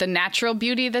 Illinois, but the natural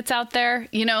beauty that's out there.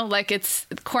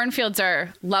 Cornfields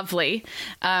are lovely,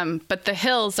 but the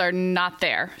hills are not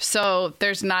there. So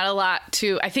there's not a lot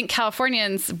to, I think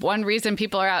Californians, one reason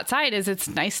people are outside is it's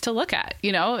nice to look at,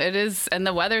 it is, and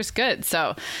the weather's good.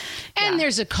 So, and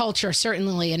there's a culture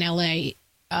certainly in LA.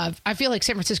 I feel like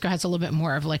San Francisco has a little bit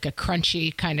more of like a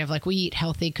crunchy kind of like, we eat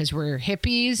healthy because we're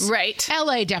hippies. Right.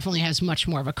 LA definitely has much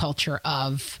more of a culture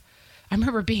of, I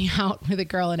remember being out with a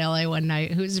girl in LA one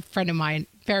night who's a friend of mine,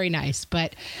 very nice,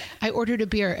 but I ordered a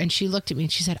beer and she looked at me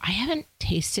and she said, "I haven't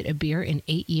tasted a beer in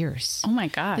 8 years." Oh my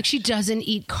gosh. Like, she doesn't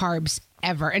eat carbs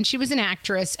ever. And she was an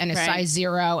actress and a size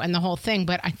 0 and the whole thing.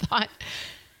 But I thought,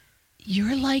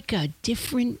 you're like a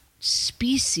different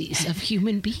species of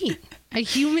human being, a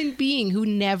human being who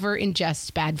never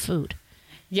ingests bad food.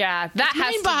 Yeah, that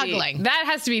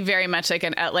has to be very much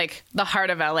like the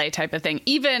heart of LA type of thing.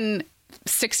 Even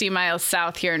 60 miles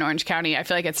south here in Orange County, I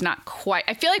feel like it's not quite.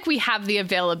 I feel like we have the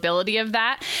availability of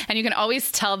that, and you can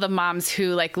always tell the moms who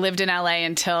like lived in LA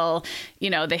until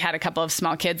they had a couple of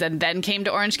small kids and then came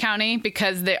to Orange County,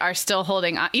 because they are still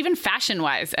holding on, even fashion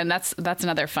wise, and that's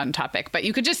another fun topic. But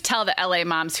you could just tell the LA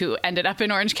moms who ended up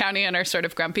in Orange County and are sort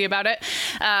of grumpy about it,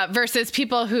 versus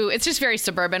people who, it's just very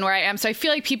suburban where I am. So I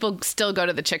feel like people still go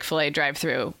to the Chick-fil-A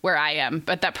drive-through where I am,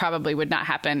 but that probably would not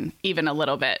happen even a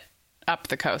little bit up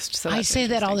the coast. So I say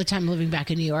that all the time living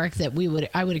back in New York, that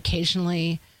I would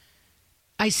occasionally,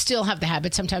 I still have the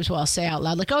habit sometimes where I'll say out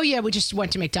loud, like, "Oh yeah, we just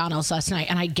went to McDonald's last night,"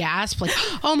 and I gasp like,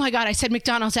 "Oh my God, I said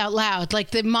McDonald's out loud."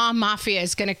 Like the mom mafia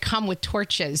is going to come with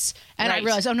torches. And I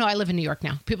realize, oh no, I live in New York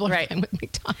now. People are fine with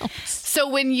McDonald's. So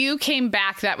when you came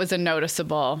back, that was a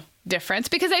noticeable difference,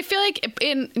 because I feel like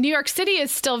in New York City is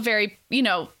still very,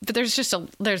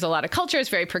 there's a lot of culture. It's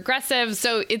very progressive.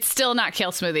 So it's still not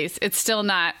kale smoothies. It's still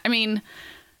not,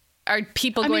 are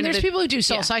people going there's people who do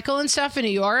Soul Cycle and stuff in New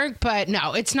York, but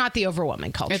no, it's not the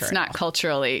overwhelming culture. It's not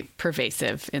culturally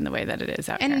pervasive in the way that it is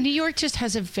out here. And New York just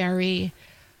has a very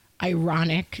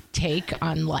ironic take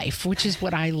on life, which is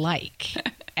what I like.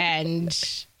 And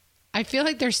I feel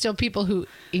like there's still people who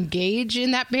engage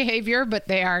in that behavior, but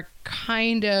they are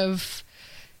kind of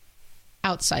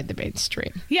outside the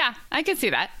mainstream. Yeah, I can see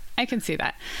that.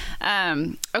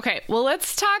 Okay, well,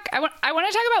 let's talk. I want to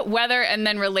talk about weather, and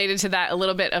then related to that, a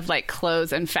little bit of like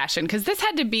clothes and fashion, because this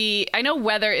had to be, I know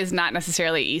weather is not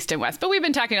necessarily east and west, but we've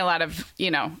been talking a lot of,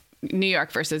 New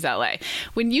York versus LA.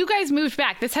 When you guys moved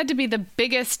back, this had to be the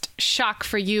biggest shock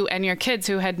for you and your kids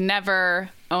who had never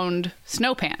owned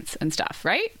snow pants and stuff,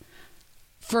 right?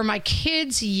 For my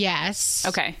kids, yes.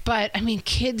 Okay. But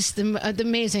kids, the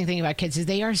amazing thing about kids is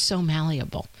they are so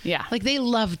malleable. Yeah. Like they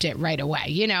loved it right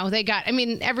away. They got,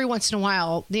 every once in a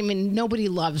while, nobody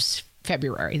loves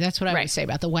February. That's what I would say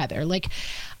about the weather. Like,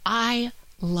 I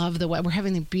love the weather. We're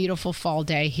having a beautiful fall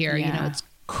day here. Yeah. It's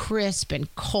crisp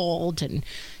and cold and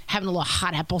having a little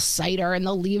hot apple cider and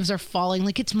the leaves are falling.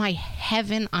 Like, it's my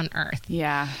heaven on earth.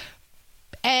 Yeah.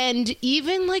 And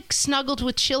even like snuggled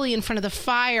with chili in front of the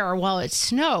fire while it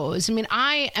snows. I mean,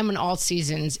 I am in all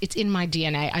seasons. It's in my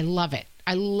DNA. I love it.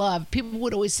 People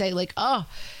would always say like, oh,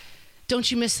 don't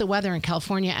you miss the weather in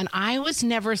California? And I was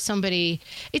never somebody,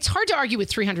 it's hard to argue with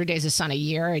 300 days of sun a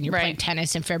year and you're playing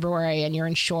tennis in February and you're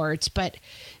in shorts, but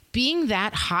being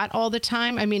that hot all the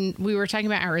time. I mean, we were talking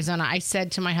about Arizona. I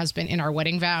said to my husband in our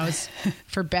wedding vows,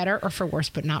 for better or for worse,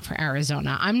 but not for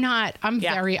Arizona. I'm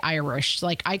very Irish.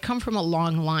 Like, I come from a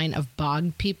long line of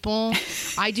bog people.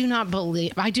 I do not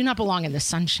belong in the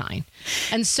sunshine.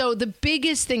 And so the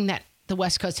biggest thing that the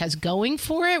West Coast has going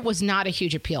for it was not a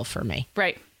huge appeal for me.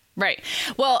 Right. Right.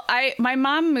 Well, my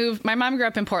mom grew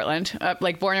up in Portland,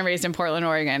 like born and raised in Portland,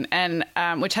 Oregon, and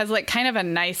which has like kind of a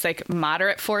nice, like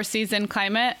moderate 4-season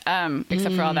climate,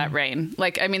 except for all that rain.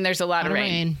 Like, I mean, there's a lot of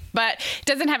rain, but it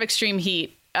doesn't have extreme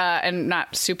heat and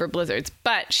not super blizzards.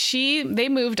 But they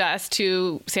moved us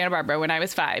to Santa Barbara when I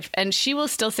was 5. And she will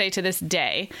still say to this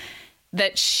day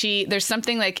that there's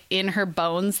something like in her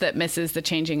bones that misses the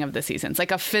changing of the seasons,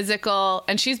 like a physical,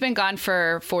 and she's been gone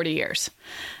for 40 years.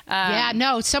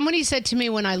 Somebody said to me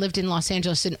when I lived in Los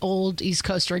Angeles, an old East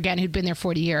Coaster again, who'd been there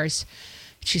 40 years.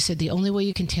 She said, the only way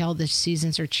you can tell the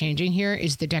seasons are changing here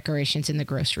is the decorations in the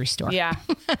grocery store. Yeah.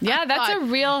 Yeah. That's a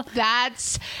real,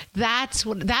 that's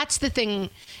the thing.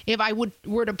 If I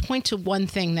were to point to one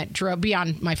thing that drove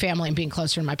beyond my family and being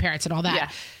closer to my parents and all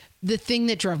that, the thing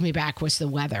that drove me back was the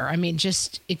weather. I mean,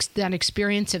 just that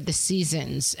experience of the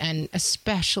seasons and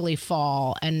especially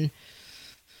fall. And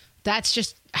that's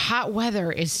just hot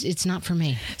weather it's not for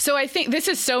me. So I think this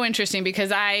is so interesting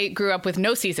because I grew up with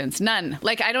no seasons, none.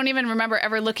 Like, I don't even remember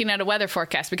ever looking at a weather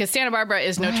forecast because Santa Barbara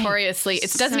is notoriously,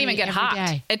 it doesn't even get hot.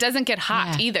 Day. It doesn't get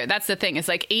hot either. That's the thing. It's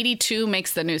like 82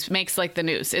 makes the news.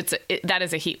 That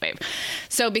is a heat wave.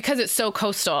 So because it's so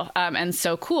coastal and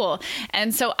so cool.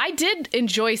 And so I did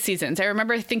enjoy seasons. I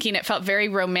remember thinking it felt very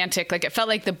romantic. Like, it felt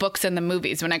like the books and the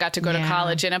movies when I got to go to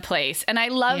college in a place. And I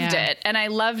loved it. And I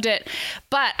loved it.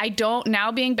 But I don't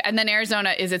now and then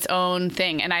Arizona is its own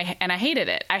thing, and I hated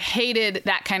it. I hated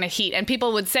that kind of heat. And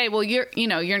people would say, "Well, you're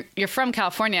from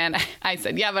California," and I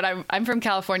said, "Yeah, but I'm from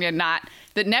California,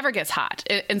 that never gets hot."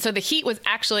 And so the heat was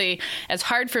actually as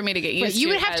hard for me to get used to. You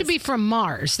would have to be from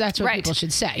Mars. That's what people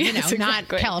should say, not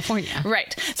California.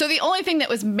 Right. So the only thing that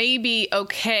was maybe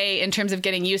okay in terms of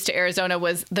getting used to Arizona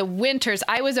was the winters.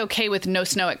 I was okay with no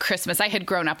snow at Christmas. I had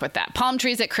grown up with that. Palm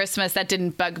trees at Christmas, that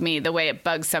didn't bug me the way it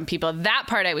bugs some people. That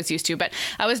part I was used to, but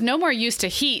I was no more used to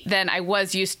heat than I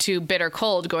was used to bitter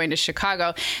cold going to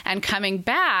Chicago and coming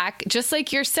back, just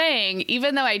like you're saying,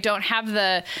 even though I don't have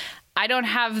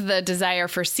the desire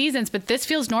for seasons, but this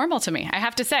feels normal to me. I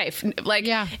have to say,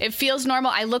 It feels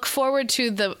normal. I look forward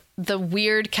to the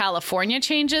weird California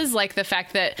changes, like the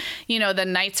fact that, the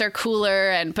nights are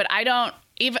cooler but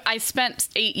I spent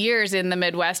 8 years in the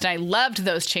Midwest and I loved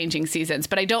those changing seasons,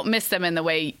 but I don't miss them in the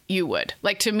way you would.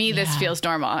 Like, to me, this feels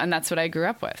normal, and that's what I grew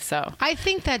up with. So I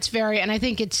think that's and I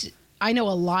think I know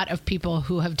a lot of people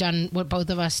who have done what both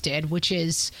of us did, which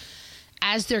is,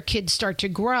 as their kids start to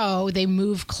grow, they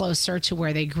move closer to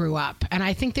where they grew up. And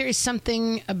I think there is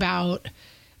something about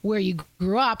where you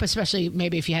grew up, especially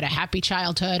maybe if you had a happy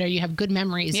childhood or you have good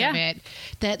memories of it,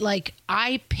 that like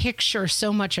I picture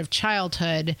so much of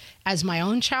childhood as my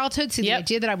own childhood. So the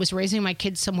idea that I was raising my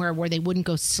kids somewhere where they wouldn't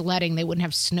go sledding, they wouldn't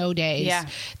have snow days,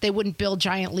 they wouldn't build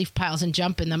giant leaf piles and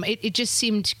jump in them. It just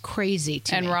seemed crazy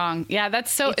to me. And wrong. Yeah,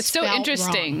 it's so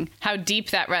interesting how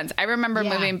deep that runs. I remember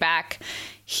moving back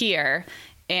here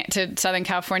to Southern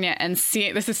California and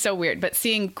this is so weird, but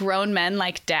seeing grown men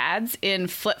like dads in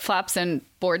flip-flops and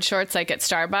board shorts, like at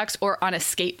Starbucks or on a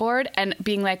skateboard, and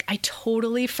being like, I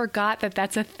totally forgot that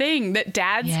that's a thing, that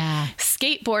dads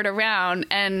skateboard around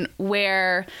and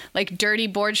wear like dirty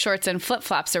board shorts and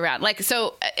flip-flops around. Like,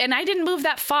 so, and I didn't move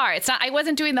that far. I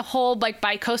wasn't doing the whole like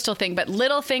bi-coastal thing, but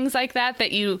little things like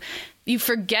that you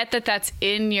forget that that's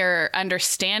in your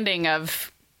understanding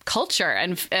of culture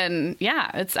and I think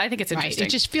it's interesting. Right.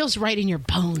 It just feels right in your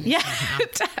bones. Yeah,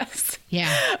 it does.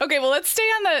 Yeah. Okay, well, let's stay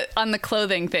on the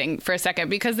clothing thing for a second,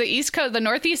 because the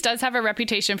Northeast does have a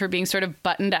reputation for being sort of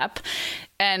buttoned up,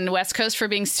 and West Coast for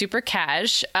being super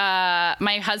cash.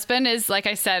 My husband is, like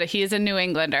I said, he is a New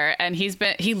Englander, and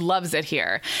he loves it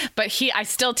here. But I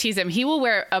still tease him. He will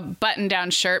wear a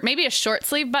button-down shirt, maybe a short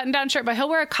sleeve button-down shirt, but he'll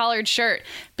wear a collared shirt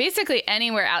basically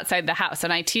anywhere outside the house.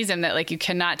 And I tease him that, like, you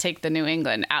cannot take the New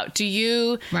England out. Do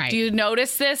you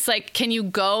notice this? Like, can you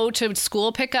go to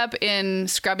school pickup in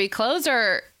scrubby clothes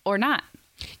or not?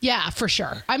 Yeah, for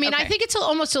sure. I mean, Okay. I think it's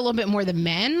almost a little bit more the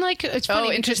men. Like, it's funny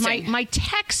because interesting. my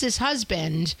Texas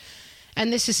husband,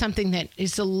 and this is something that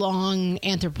is a long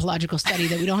anthropological study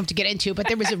that we don't have to get into, but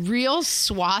there was a real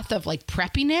swath of like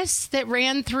preppiness that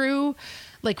ran through.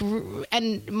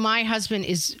 And my husband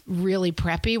is really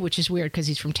preppy, which is weird because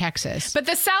he's from Texas. But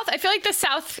the South, I feel like the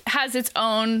South has its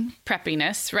own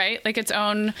preppiness, right? Like its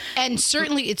own. And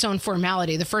certainly its own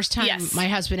formality. The first time Yes. my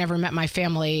husband ever met my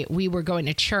family, we were going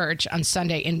to church on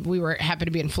Sunday, and we happened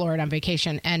to be in Florida on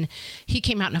vacation, and he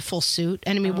came out in a full suit.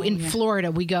 And I mean, in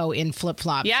Florida, we go in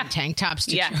flip-flops Yeah. and tank tops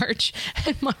to Yeah. church.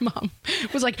 And my mom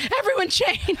was like, everyone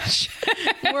change.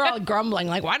 We're all grumbling,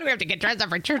 like, why do we have to get dressed up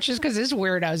for church just because this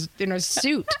weirdo's in a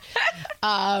suit?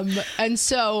 And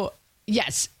so,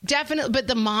 yes, definitely. But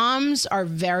the moms are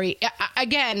very,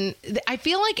 again, I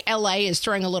feel like LA is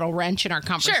throwing a little wrench in our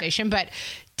conversation, but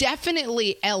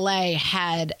definitely LA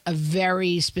had a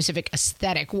very specific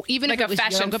aesthetic. Even Like if a it was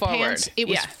fashion yoga forward. pants, it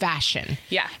was Yeah. fashion.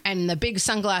 Yeah. And the big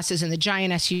sunglasses and the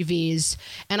giant SUVs.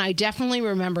 And I definitely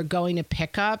remember going to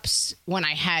pickups when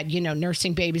I had,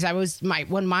 nursing babies.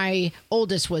 When my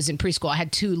oldest was in preschool, I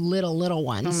had two little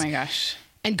ones. Oh my gosh.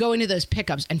 And going to those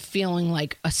pickups and feeling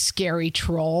like a scary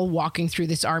troll walking through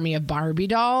this army of Barbie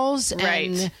dolls. Right.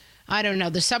 And I don't know,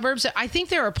 the suburbs, I think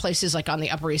there are places like on the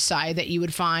Upper East Side that you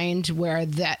would find where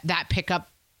that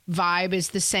pickup vibe is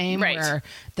the same, Right. where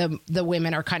the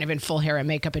women are kind of in full hair and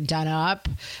makeup and done up.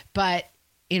 But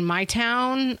in my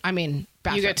town, I mean,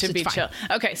 You get to it's be fine. chill.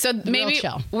 Okay, so maybe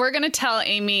chill. we're going to tell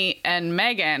Amy and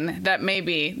Megan that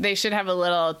maybe they should have a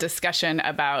little discussion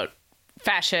about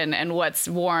fashion and what's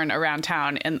worn around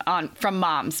town from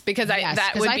moms, because Yes,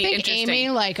 that 'cause would I be think interesting. Amy,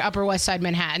 like Upper West Side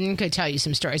Manhattan, could tell you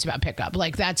some stories about pickup.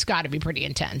 Like, that's got to be pretty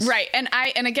intense. Right. And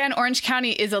again, Orange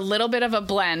County is a little bit of a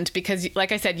blend because,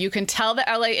 like I said, you can tell the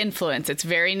LA influence. It's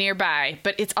very nearby,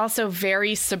 but it's also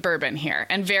very suburban here,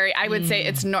 and I would say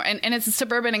it's and it's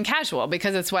suburban and casual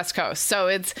because it's West Coast. So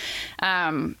it's,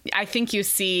 I think you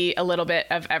see a little bit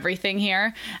of everything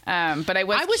here. But I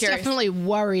was curious. Definitely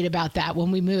worried about that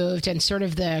when we moved, and sort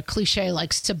of the cliche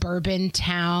like suburban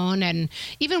town, and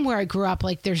even where I grew up,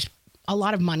 like there's a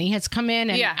lot of money has come in,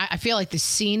 and Yeah. I feel like the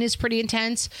scene is pretty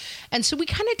intense. And so we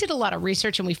kind of did a lot of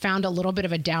research, and we found a little bit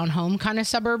of a down home kind of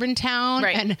suburban town.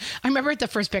 Right. And I remember at the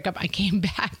first pickup, I came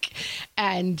back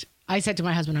and I said to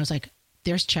my husband, I was like,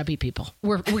 there's chubby people.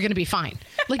 We're going to be fine.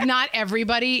 Like, not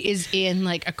everybody is in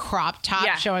like a crop top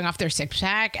Yeah. showing off their six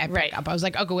pack at Right. pickup. I was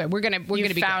like, okay, we're going to be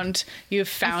good. You've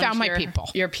found I found my your, people.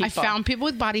 Your people. I found people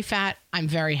with body fat. I'm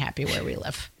very happy where we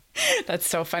live. That's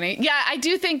so funny. Yeah, I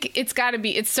do think it's got to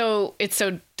be. It so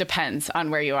depends on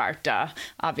where you are. Duh,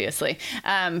 obviously.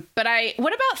 But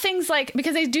what about things like,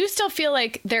 because I do still feel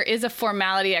like there is a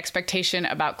formality expectation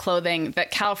about clothing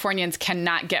that Californians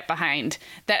cannot get behind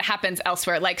that happens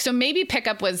elsewhere. Like, so maybe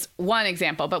pickup was one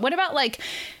example, but what about like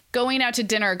going out to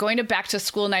dinner, going to back to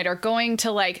school night, or going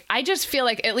to like, I just feel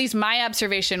like, at least my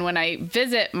observation when I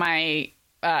visit my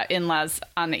in-laws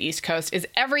on the East Coast, is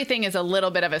everything is a little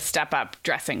bit of a step up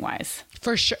dressing wise.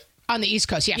 For sure. On the East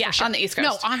Coast. Yeah, Yeah, for sure. on the East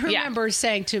Coast. No, I remember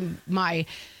saying to my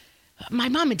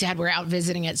mom and dad were out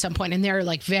visiting at some point, and they're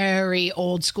like very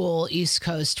old school East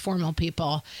Coast formal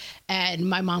people. And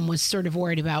my mom was sort of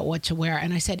worried about what to wear.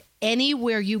 And I said,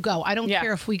 anywhere you go, I don't Yeah.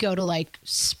 care if we go to like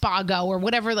Spago or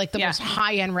whatever, like the Yeah. most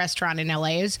high end restaurant in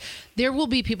LA is, there will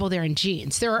be people there in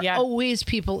jeans. There are Yeah. always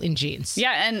people in jeans.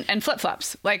 Yeah, and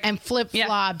flip-flops. Like, And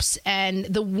flip-flops, and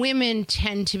the women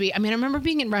tend to be, I mean, I remember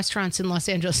being in restaurants in Los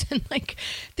Angeles, and like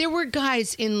there were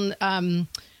guys in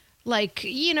like,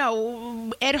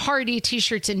 Ed Hardy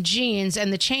t-shirts and jeans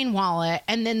and the chain wallet,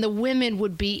 and then the women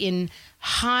would be in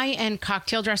high-end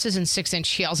cocktail dresses and 6-inch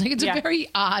heels. Like, it's Yeah. a very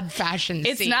odd fashion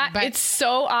it's scene. not, but it's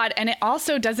so odd. And it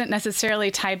also doesn't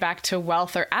necessarily tie back to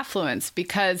wealth or affluence,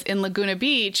 because in Laguna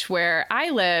Beach, where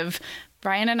I live,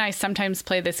 Brian and I sometimes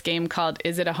play this game called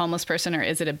Is It a Homeless Person or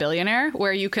Is It a Billionaire?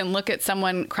 Where you can look at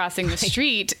someone crossing the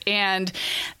street, and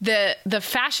the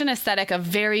fashion aesthetic of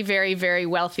very, very, very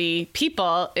wealthy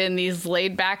people in these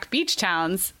laid back beach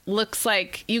towns looks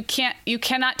like you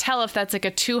cannot tell if that's like a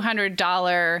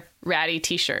 $200 ratty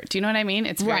t-shirt. Do you know what I mean?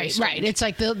 It's very right. strange. It's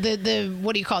like the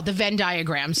what do you call it? The Venn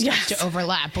diagram starts Yes. to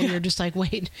overlap, where you're just like,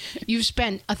 wait, you've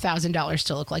spent $1,000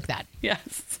 to look like that.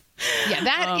 Yes. Yeah,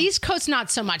 that East Coast,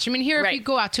 not so much. I mean, here, Right. if you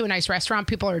go out to a nice restaurant,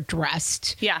 people are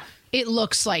dressed. Yeah. It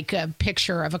looks like a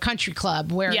picture of a country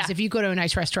club. Whereas Yeah. if you go to a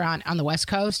nice restaurant on the West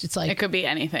Coast, it's like, It could be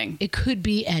anything. it could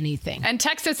be anything. And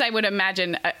Texas, I would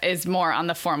imagine, is more on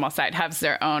the formal side, has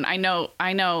their own. I know,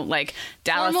 like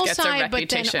Dallas Formal gets side, a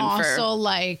reputation but then also for.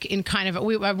 like in kind of,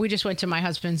 we just went to my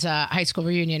husband's high school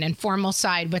reunion, and formal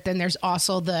side, but then there's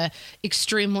also the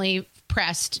extremely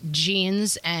pressed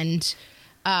jeans and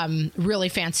really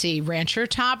fancy rancher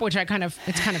top, which it's kind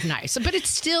of nice. But it's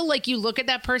still like you look at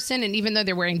that person, and even though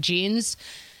they're wearing jeans,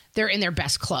 they're in their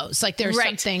best clothes. Like there's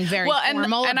something very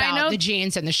formal about the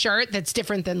jeans and the shirt that's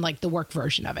different than like the work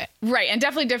version of it. Right. And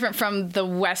definitely different from the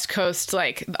West Coast,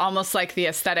 like almost like the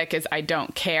aesthetic is I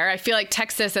don't care. I feel like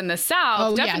Texas and the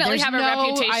South definitely have a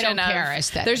reputation I don't of care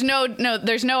aesthetic.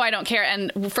 There's no I don't care.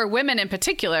 And for women in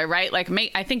particular, right? Like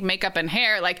I think makeup and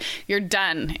hair, like you're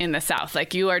done in the South.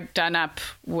 Like you are done up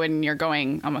when you're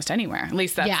going almost anywhere. At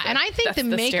least that's and I think the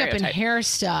makeup stereotype. and hair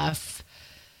stuff,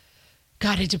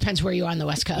 God, it depends where you are on the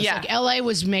West Coast. Yeah. Like LA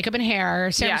was makeup and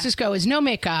hair. San Francisco is no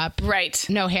makeup. Right.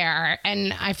 No hair.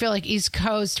 And I feel like East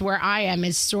Coast, where I am,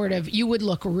 is sort of, you would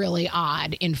look really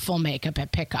odd in full makeup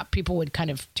at pickup. People would kind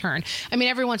of turn. I mean,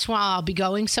 every once in a while I'll be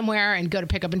going somewhere and go to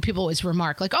pickup and people always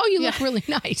remark like, oh, you look really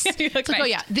nice. You look like, nice. oh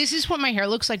yeah, this is what my hair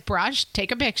looks like brushed.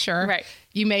 Take a picture. Right.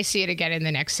 You may see it again in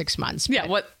the next 6 months. Yeah,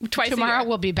 twice tomorrow a year.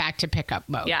 We'll be back to pickup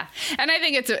mode. Yeah. And I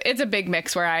think it's a big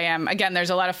mix where I am. Again, there's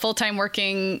a lot of full-time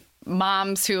working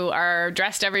moms who are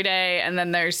dressed every day, and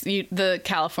then there's the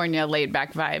California laid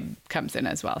back vibe comes in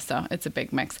as well. So it's a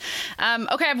big mix.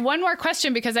 Okay, I have one more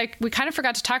question because we kind of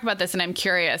forgot to talk about this, and I'm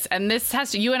curious. And this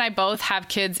has to, you and I both have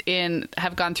kids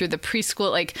have gone through the preschool,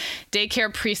 like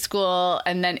daycare, preschool,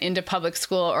 and then into public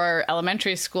school or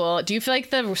elementary school. Do you feel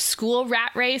like the school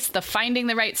rat race, the finding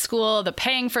the right school, the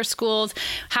paying for schools,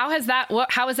 how is that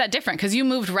different? Because you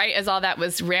moved right as all that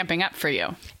was ramping up for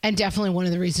you. And definitely one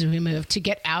of the reasons we moved, to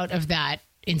get out of that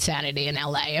insanity in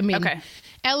LA. I mean,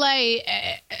 LA,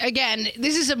 again,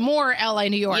 this is a more LA,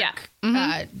 New York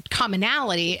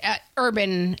commonality,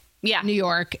 urban New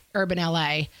York, urban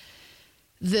LA.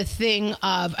 The thing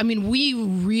of, I mean, we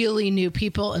really knew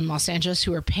people in Los Angeles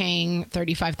who were paying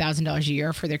 $35,000 a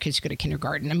year for their kids to go to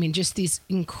kindergarten. I mean, just these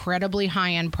incredibly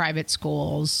high-end private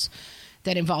schools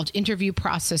that involved interview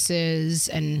processes,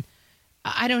 and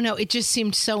I don't know, it just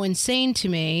seemed so insane to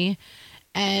me.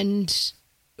 And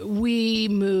we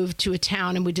moved to a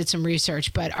town and we did some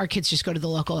research, but our kids just go to the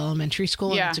local elementary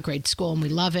school. And it's a great school and we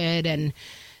love it. And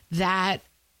that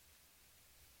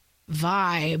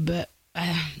vibe,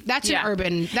 that's an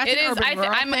urban thing.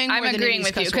 I'm agreeing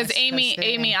with you because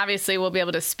Amy obviously will be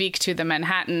able to speak to the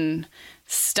Manhattan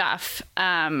stuff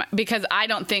because I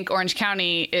don't think Orange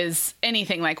County is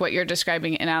anything like what you're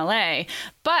describing in LA.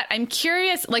 But I'm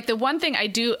curious, like the one thing I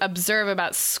do observe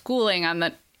about schooling on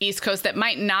the East Coast that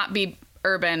might not be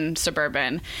urban,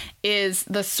 suburban, is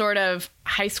the sort of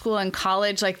high school and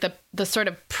college, like the sort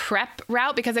of prep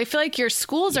route, because I feel like your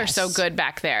schools are so good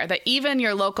back there that even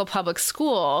your local public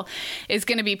school is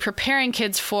going to be preparing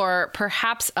kids for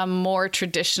perhaps a more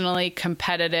traditionally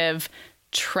competitive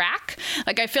track.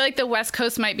 Like I feel like the West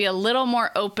Coast might be a little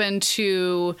more open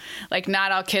to, like,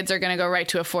 not all kids are going to go right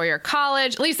to a 4-year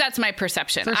college. At least that's my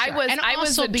perception. For sure. I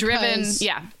was a driven,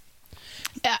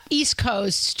 East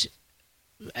Coast,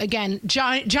 again,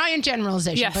 giant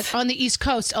generalization, but on the East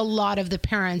Coast, a lot of the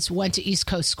parents went to East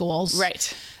Coast schools.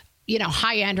 Right. You know,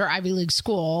 high-end or Ivy League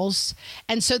schools.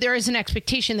 And so there is an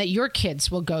expectation that your kids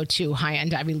will go to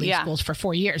high-end Ivy League schools for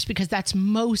 4 years, because that's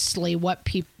mostly what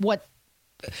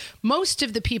most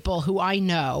of the people who I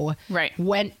know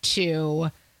went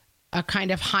to a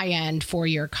kind of high-end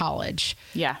 4-year college.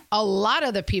 Yeah. A lot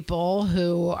of the people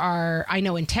who I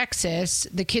know in Texas,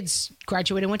 the kids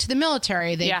graduated and went to the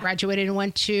military. They graduated and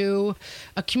went to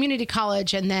a community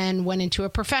college and then went into a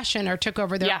profession or took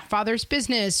over their father's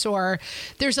business, or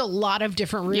there's a lot of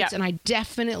different routes. Yeah. And I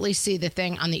definitely see the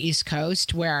thing on the East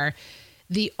Coast where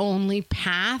the only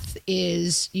path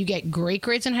is you get great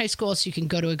grades in high school so you can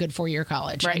go to a good 4-year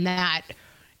college. Right. And that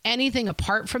anything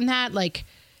apart from that, like,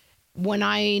 when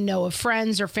I know of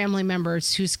friends or family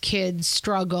members whose kids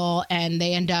struggle and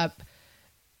they end up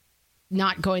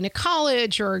not going to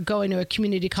college or going to a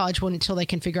community college until they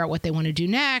can figure out what they want to do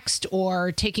next,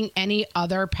 or taking any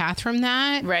other path from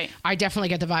that, I definitely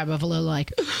get the vibe of a little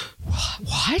like,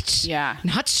 what? Yeah.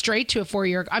 Not straight to a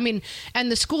 4-year. I mean, and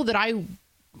the school that I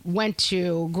went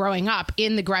to growing up,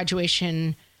 in the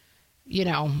graduation,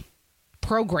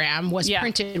 program was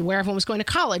printed where everyone was going to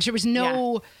college. There was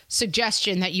no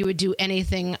suggestion that you would do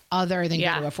anything other than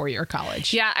go to a 4-year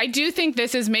college. Yeah, I do think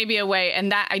this is maybe a way,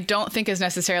 and that I don't think is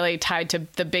necessarily tied to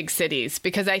the big cities,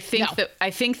 because I think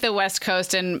I think the West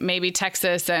Coast and maybe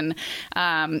Texas, and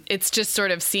it's just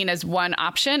sort of seen as one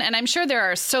option. And I'm sure there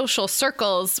are social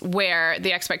circles where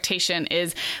the expectation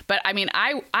is, but I mean,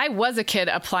 I was a kid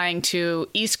applying to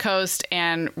East Coast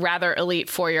and rather elite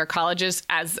 4-year colleges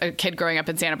as a kid growing up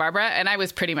in Santa Barbara, and I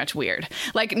was pretty much weird.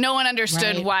 Like no one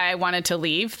understood why I wanted to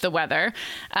leave the weather.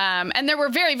 And there were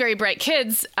very, very bright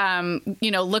kids,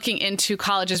 looking into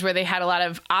colleges where they had a lot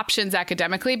of options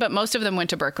academically, but most of them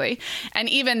went to Berkeley. And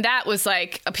even that was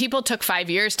like, people took 5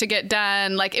 years to get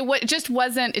done. Like it just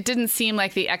wasn't, it didn't seem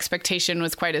like the expectation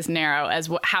was quite as narrow as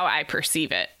how I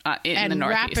perceive it in the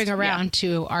Northeast. And wrapping around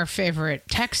to our favorite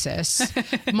Texas,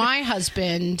 my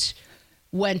husband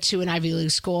went to an Ivy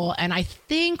League school and I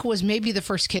think was maybe the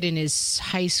first kid in his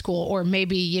high school or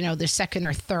maybe, the second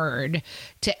or third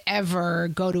to ever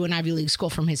go to an Ivy League school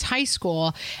from his high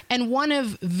school. And one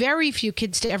of very few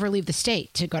kids to ever leave the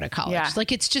state to go to college. Yeah.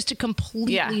 Like it's just a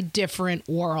completely different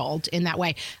world in that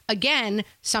way. Again,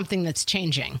 something that's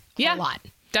changing a lot.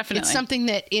 Definitely. It's something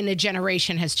that in a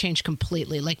generation has changed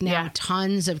completely. Like now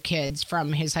tons of kids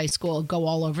from his high school go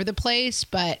all over the place,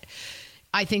 but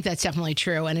I think that's definitely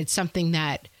true. And it's something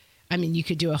that, you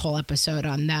could do a whole episode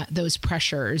on those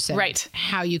pressures and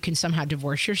how you can somehow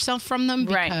divorce yourself from them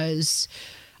because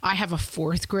I have a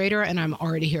fourth grader and I'm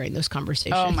already hearing those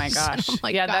conversations. Oh my gosh. I'm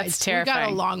like, that's terrifying. We've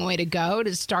got a long way to go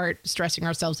to start stressing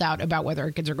ourselves out about whether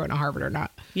our kids are going to Harvard or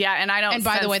not. Yeah. And I don't sense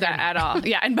by the way, that at all.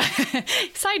 Yeah. And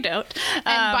side note. And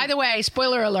by the way,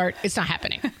 spoiler alert, it's not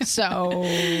happening. So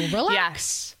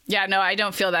relax. Yeah, no, I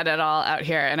don't feel that at all out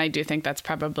here. And I do think that's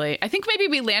I think maybe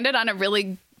we landed on a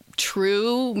really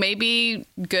true, maybe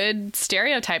good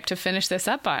stereotype to finish this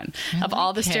up on of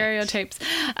all the stereotypes.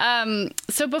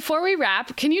 So before we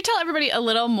wrap, can you tell everybody a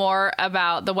little more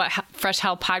about the What Fresh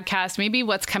Hell podcast? Maybe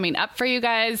what's coming up for you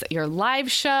guys, your live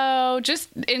show, just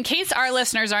in case our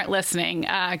listeners aren't listening,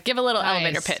 give a little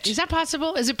elevator pitch. Is that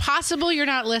possible? Is it possible you're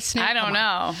not listening? I don't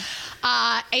know.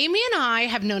 Amy and I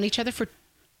have known each other for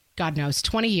God knows,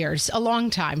 20 years, a long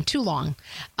time, too long.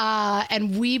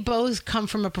 And we both come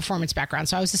from a performance background.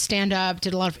 So I was a stand-up,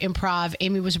 did a lot of improv.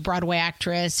 Amy was a Broadway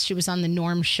actress. She was on the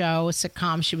Norm Show,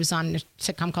 sitcom. She was on a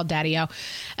sitcom called Daddy-O.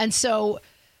 And so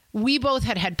we both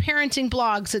had parenting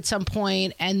blogs at some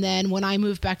point. And then when I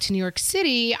moved back to New York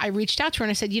City, I reached out to her and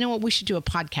I said, you know what, we should do a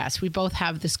podcast. We both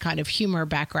have this kind of humor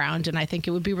background. And I think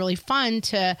it would be really fun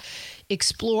to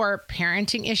explore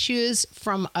parenting issues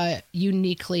from a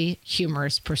uniquely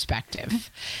humorous perspective.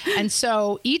 And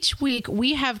so each week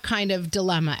we have kind of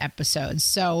dilemma episodes.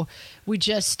 So we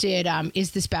just did,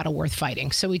 is this battle worth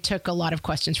fighting? So we took a lot of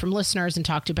questions from listeners and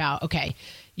talked about, okay,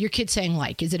 your kid saying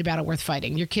like, is it a battle worth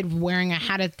fighting? Your kid wearing a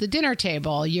hat at the dinner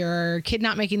table, your kid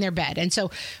not making their bed. And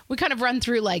so we kind of run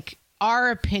through like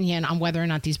our opinion on whether or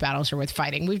not these battles are worth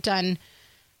fighting. We've done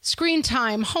screen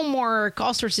time, homework,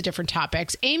 all sorts of different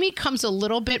topics. Amy comes a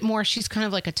little bit more. She's kind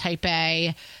of like a type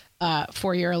A,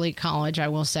 4-year elite college, I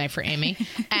will say, for Amy,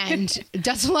 and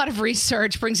does a lot of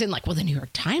research, brings in like, well, the New York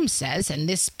Times says, and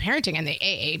this parenting and the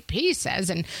AAP says,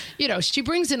 and, she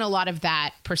brings in a lot of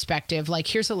that perspective. Like,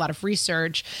 here's a lot of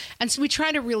research. And so we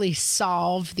try to really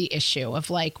solve the issue of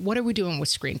like, what are we doing with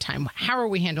screen time? How are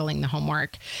we handling the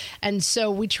homework? And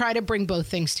so we try to bring both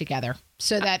things together,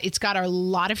 so that it's got a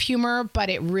lot of humor, but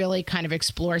it really kind of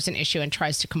explores an issue and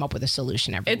tries to come up with a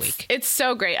solution every week. It's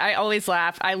so great. I always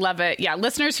laugh. I love it. Yeah,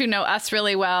 listeners who know us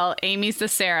really well, Amy's the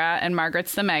Sarah and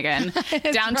Margaret's the Megan,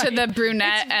 down to the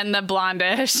brunette and the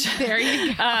blondish. There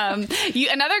you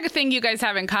go. Another thing you guys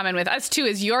have in common with us too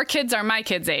is your kids are my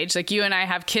kids' age. Like you and I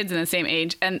have kids in the same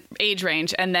age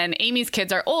range, and then Amy's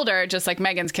kids are older, just like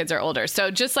Megan's kids are older.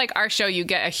 So just like our show, you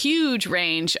get a huge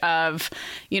range of,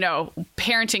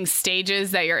 parenting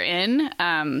stages that you're in,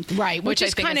 right? Which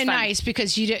is kind of nice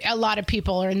because a lot of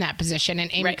people are in that position, and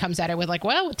Amy comes at it with like,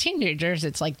 well, with teenagers,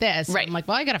 it's like this. Right. I'm like,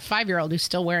 well, I got a 5-year-old who's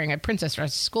still wearing a princess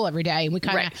dress to school every day, and we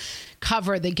kind of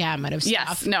cover the gamut of stuff.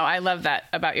 Yes, no, I love that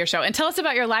about your show. And tell us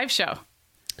about your live show.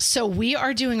 So we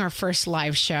are doing our first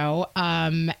live show,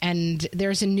 and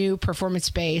there's a new performance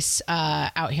space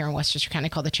out here in Westchester County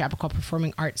called the Chappaqua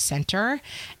Performing Arts Center,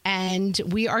 and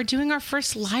we are doing our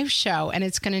first live show, and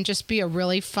it's going to just be a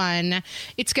really fun,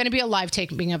 it's going to be a live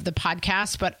taping of the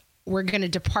podcast, but we're going to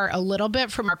depart a little bit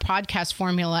from our podcast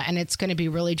formula, and it's going to be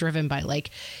really driven by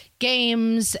like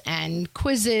games and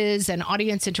quizzes and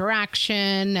audience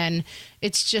interaction, and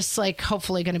it's just like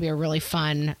hopefully going to be a really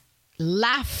fun,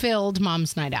 laugh-filled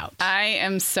mom's night out. I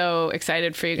am so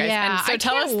excited for you guys. Yeah, and so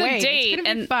tell us the date. It's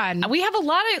gonna be fun. We have a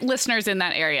lot of listeners in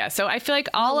that area, so I feel like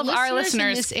all of our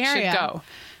listeners should go.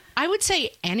 I would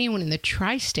say anyone in the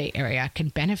tri-state area can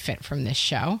benefit from this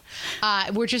show.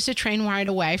 We're just a train ride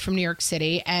away from New York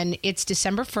City, and it's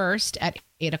December 1st at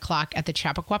 8 o'clock at the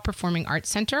Chappaqua Performing Arts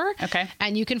Center. Okay.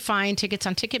 And you can find tickets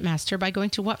on Ticketmaster by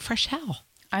going to What Fresh Hell.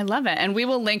 I love it. And we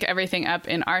will link everything up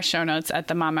in our show notes at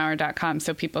themomhour.com.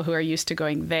 So people who are used to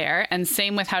going there, and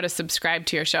same with how to subscribe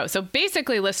to your show. So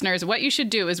basically, listeners, what you should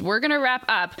do is we're going to wrap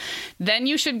up. Then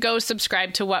you should go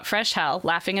subscribe to What Fresh Hell,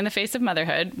 Laughing in the Face of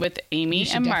Motherhood with Amy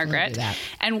and Margaret.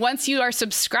 And once you are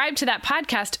subscribed to that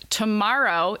podcast,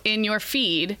 tomorrow in your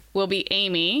feed will be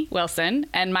Amy Wilson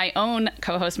and my own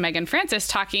co-host Megan Francis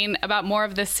talking about more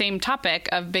of the same topic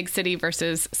of big city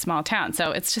versus small town.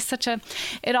 So it's just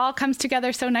it all comes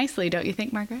together so nicely, don't you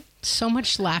think, Margaret? So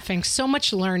much laughing, so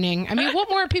much learning. I mean, what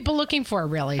more are people looking for,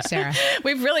 really, Sarah?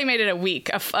 We've really made it a week,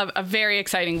 a very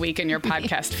exciting week in your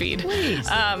podcast feed. Please.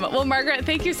 Well, Margaret,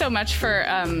 thank you so much for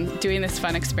doing this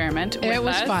fun experiment with us. It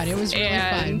was fun. It was really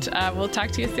fun. And we'll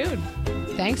talk to you soon.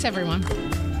 Thanks, everyone.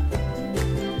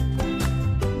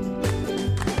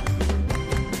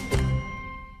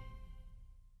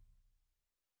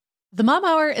 The Mom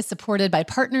Hour is supported by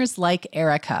partners like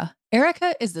Erica.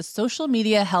 Erica is the social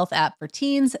media health app for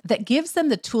teens that gives them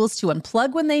the tools to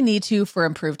unplug when they need to for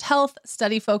improved health,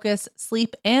 study focus,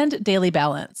 sleep, and daily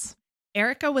balance.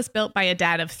 Erica was built by a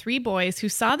dad of 3 boys who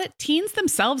saw that teens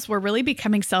themselves were really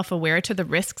becoming self-aware to the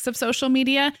risks of social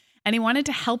media, and he wanted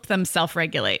to help them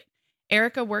self-regulate.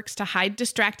 Erica works to hide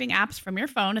distracting apps from your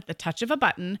phone at the touch of a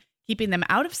button, keeping them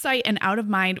out of sight and out of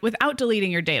mind without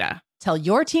deleting your data. Tell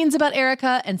your teens about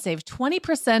Erica and save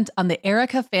 20% on the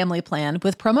Erica family plan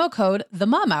with promo code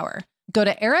TheMomHour. Go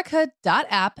to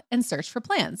erica.app and search for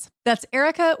plans. That's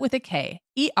Erica with a K,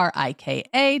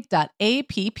 ERIKA.app,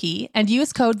 and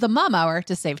use code TheMomHour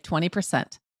to save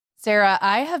 20%. Sarah,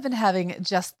 I have been having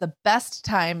just the best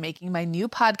time making my new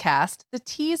podcast, The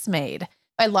Teas Made.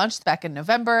 I launched back in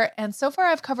November, and so far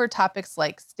I've covered topics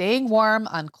like staying warm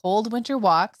on cold winter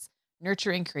walks,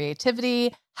 nurturing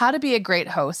creativity, how to be a great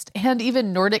host, and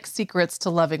even Nordic secrets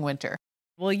to loving winter.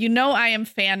 Well, you know I am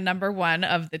fan number 1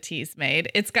 of The Teas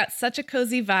Made. It's got such a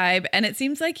cozy vibe, and it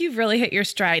seems like you've really hit your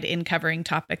stride in covering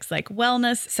topics like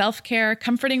wellness, self-care,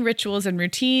 comforting rituals and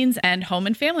routines, and home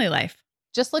and family life.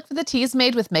 Just look for The Teas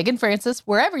Made with Megan Francis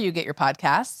wherever you get your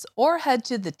podcasts, or head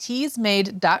to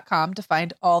theteasmade.com to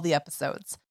find all the episodes.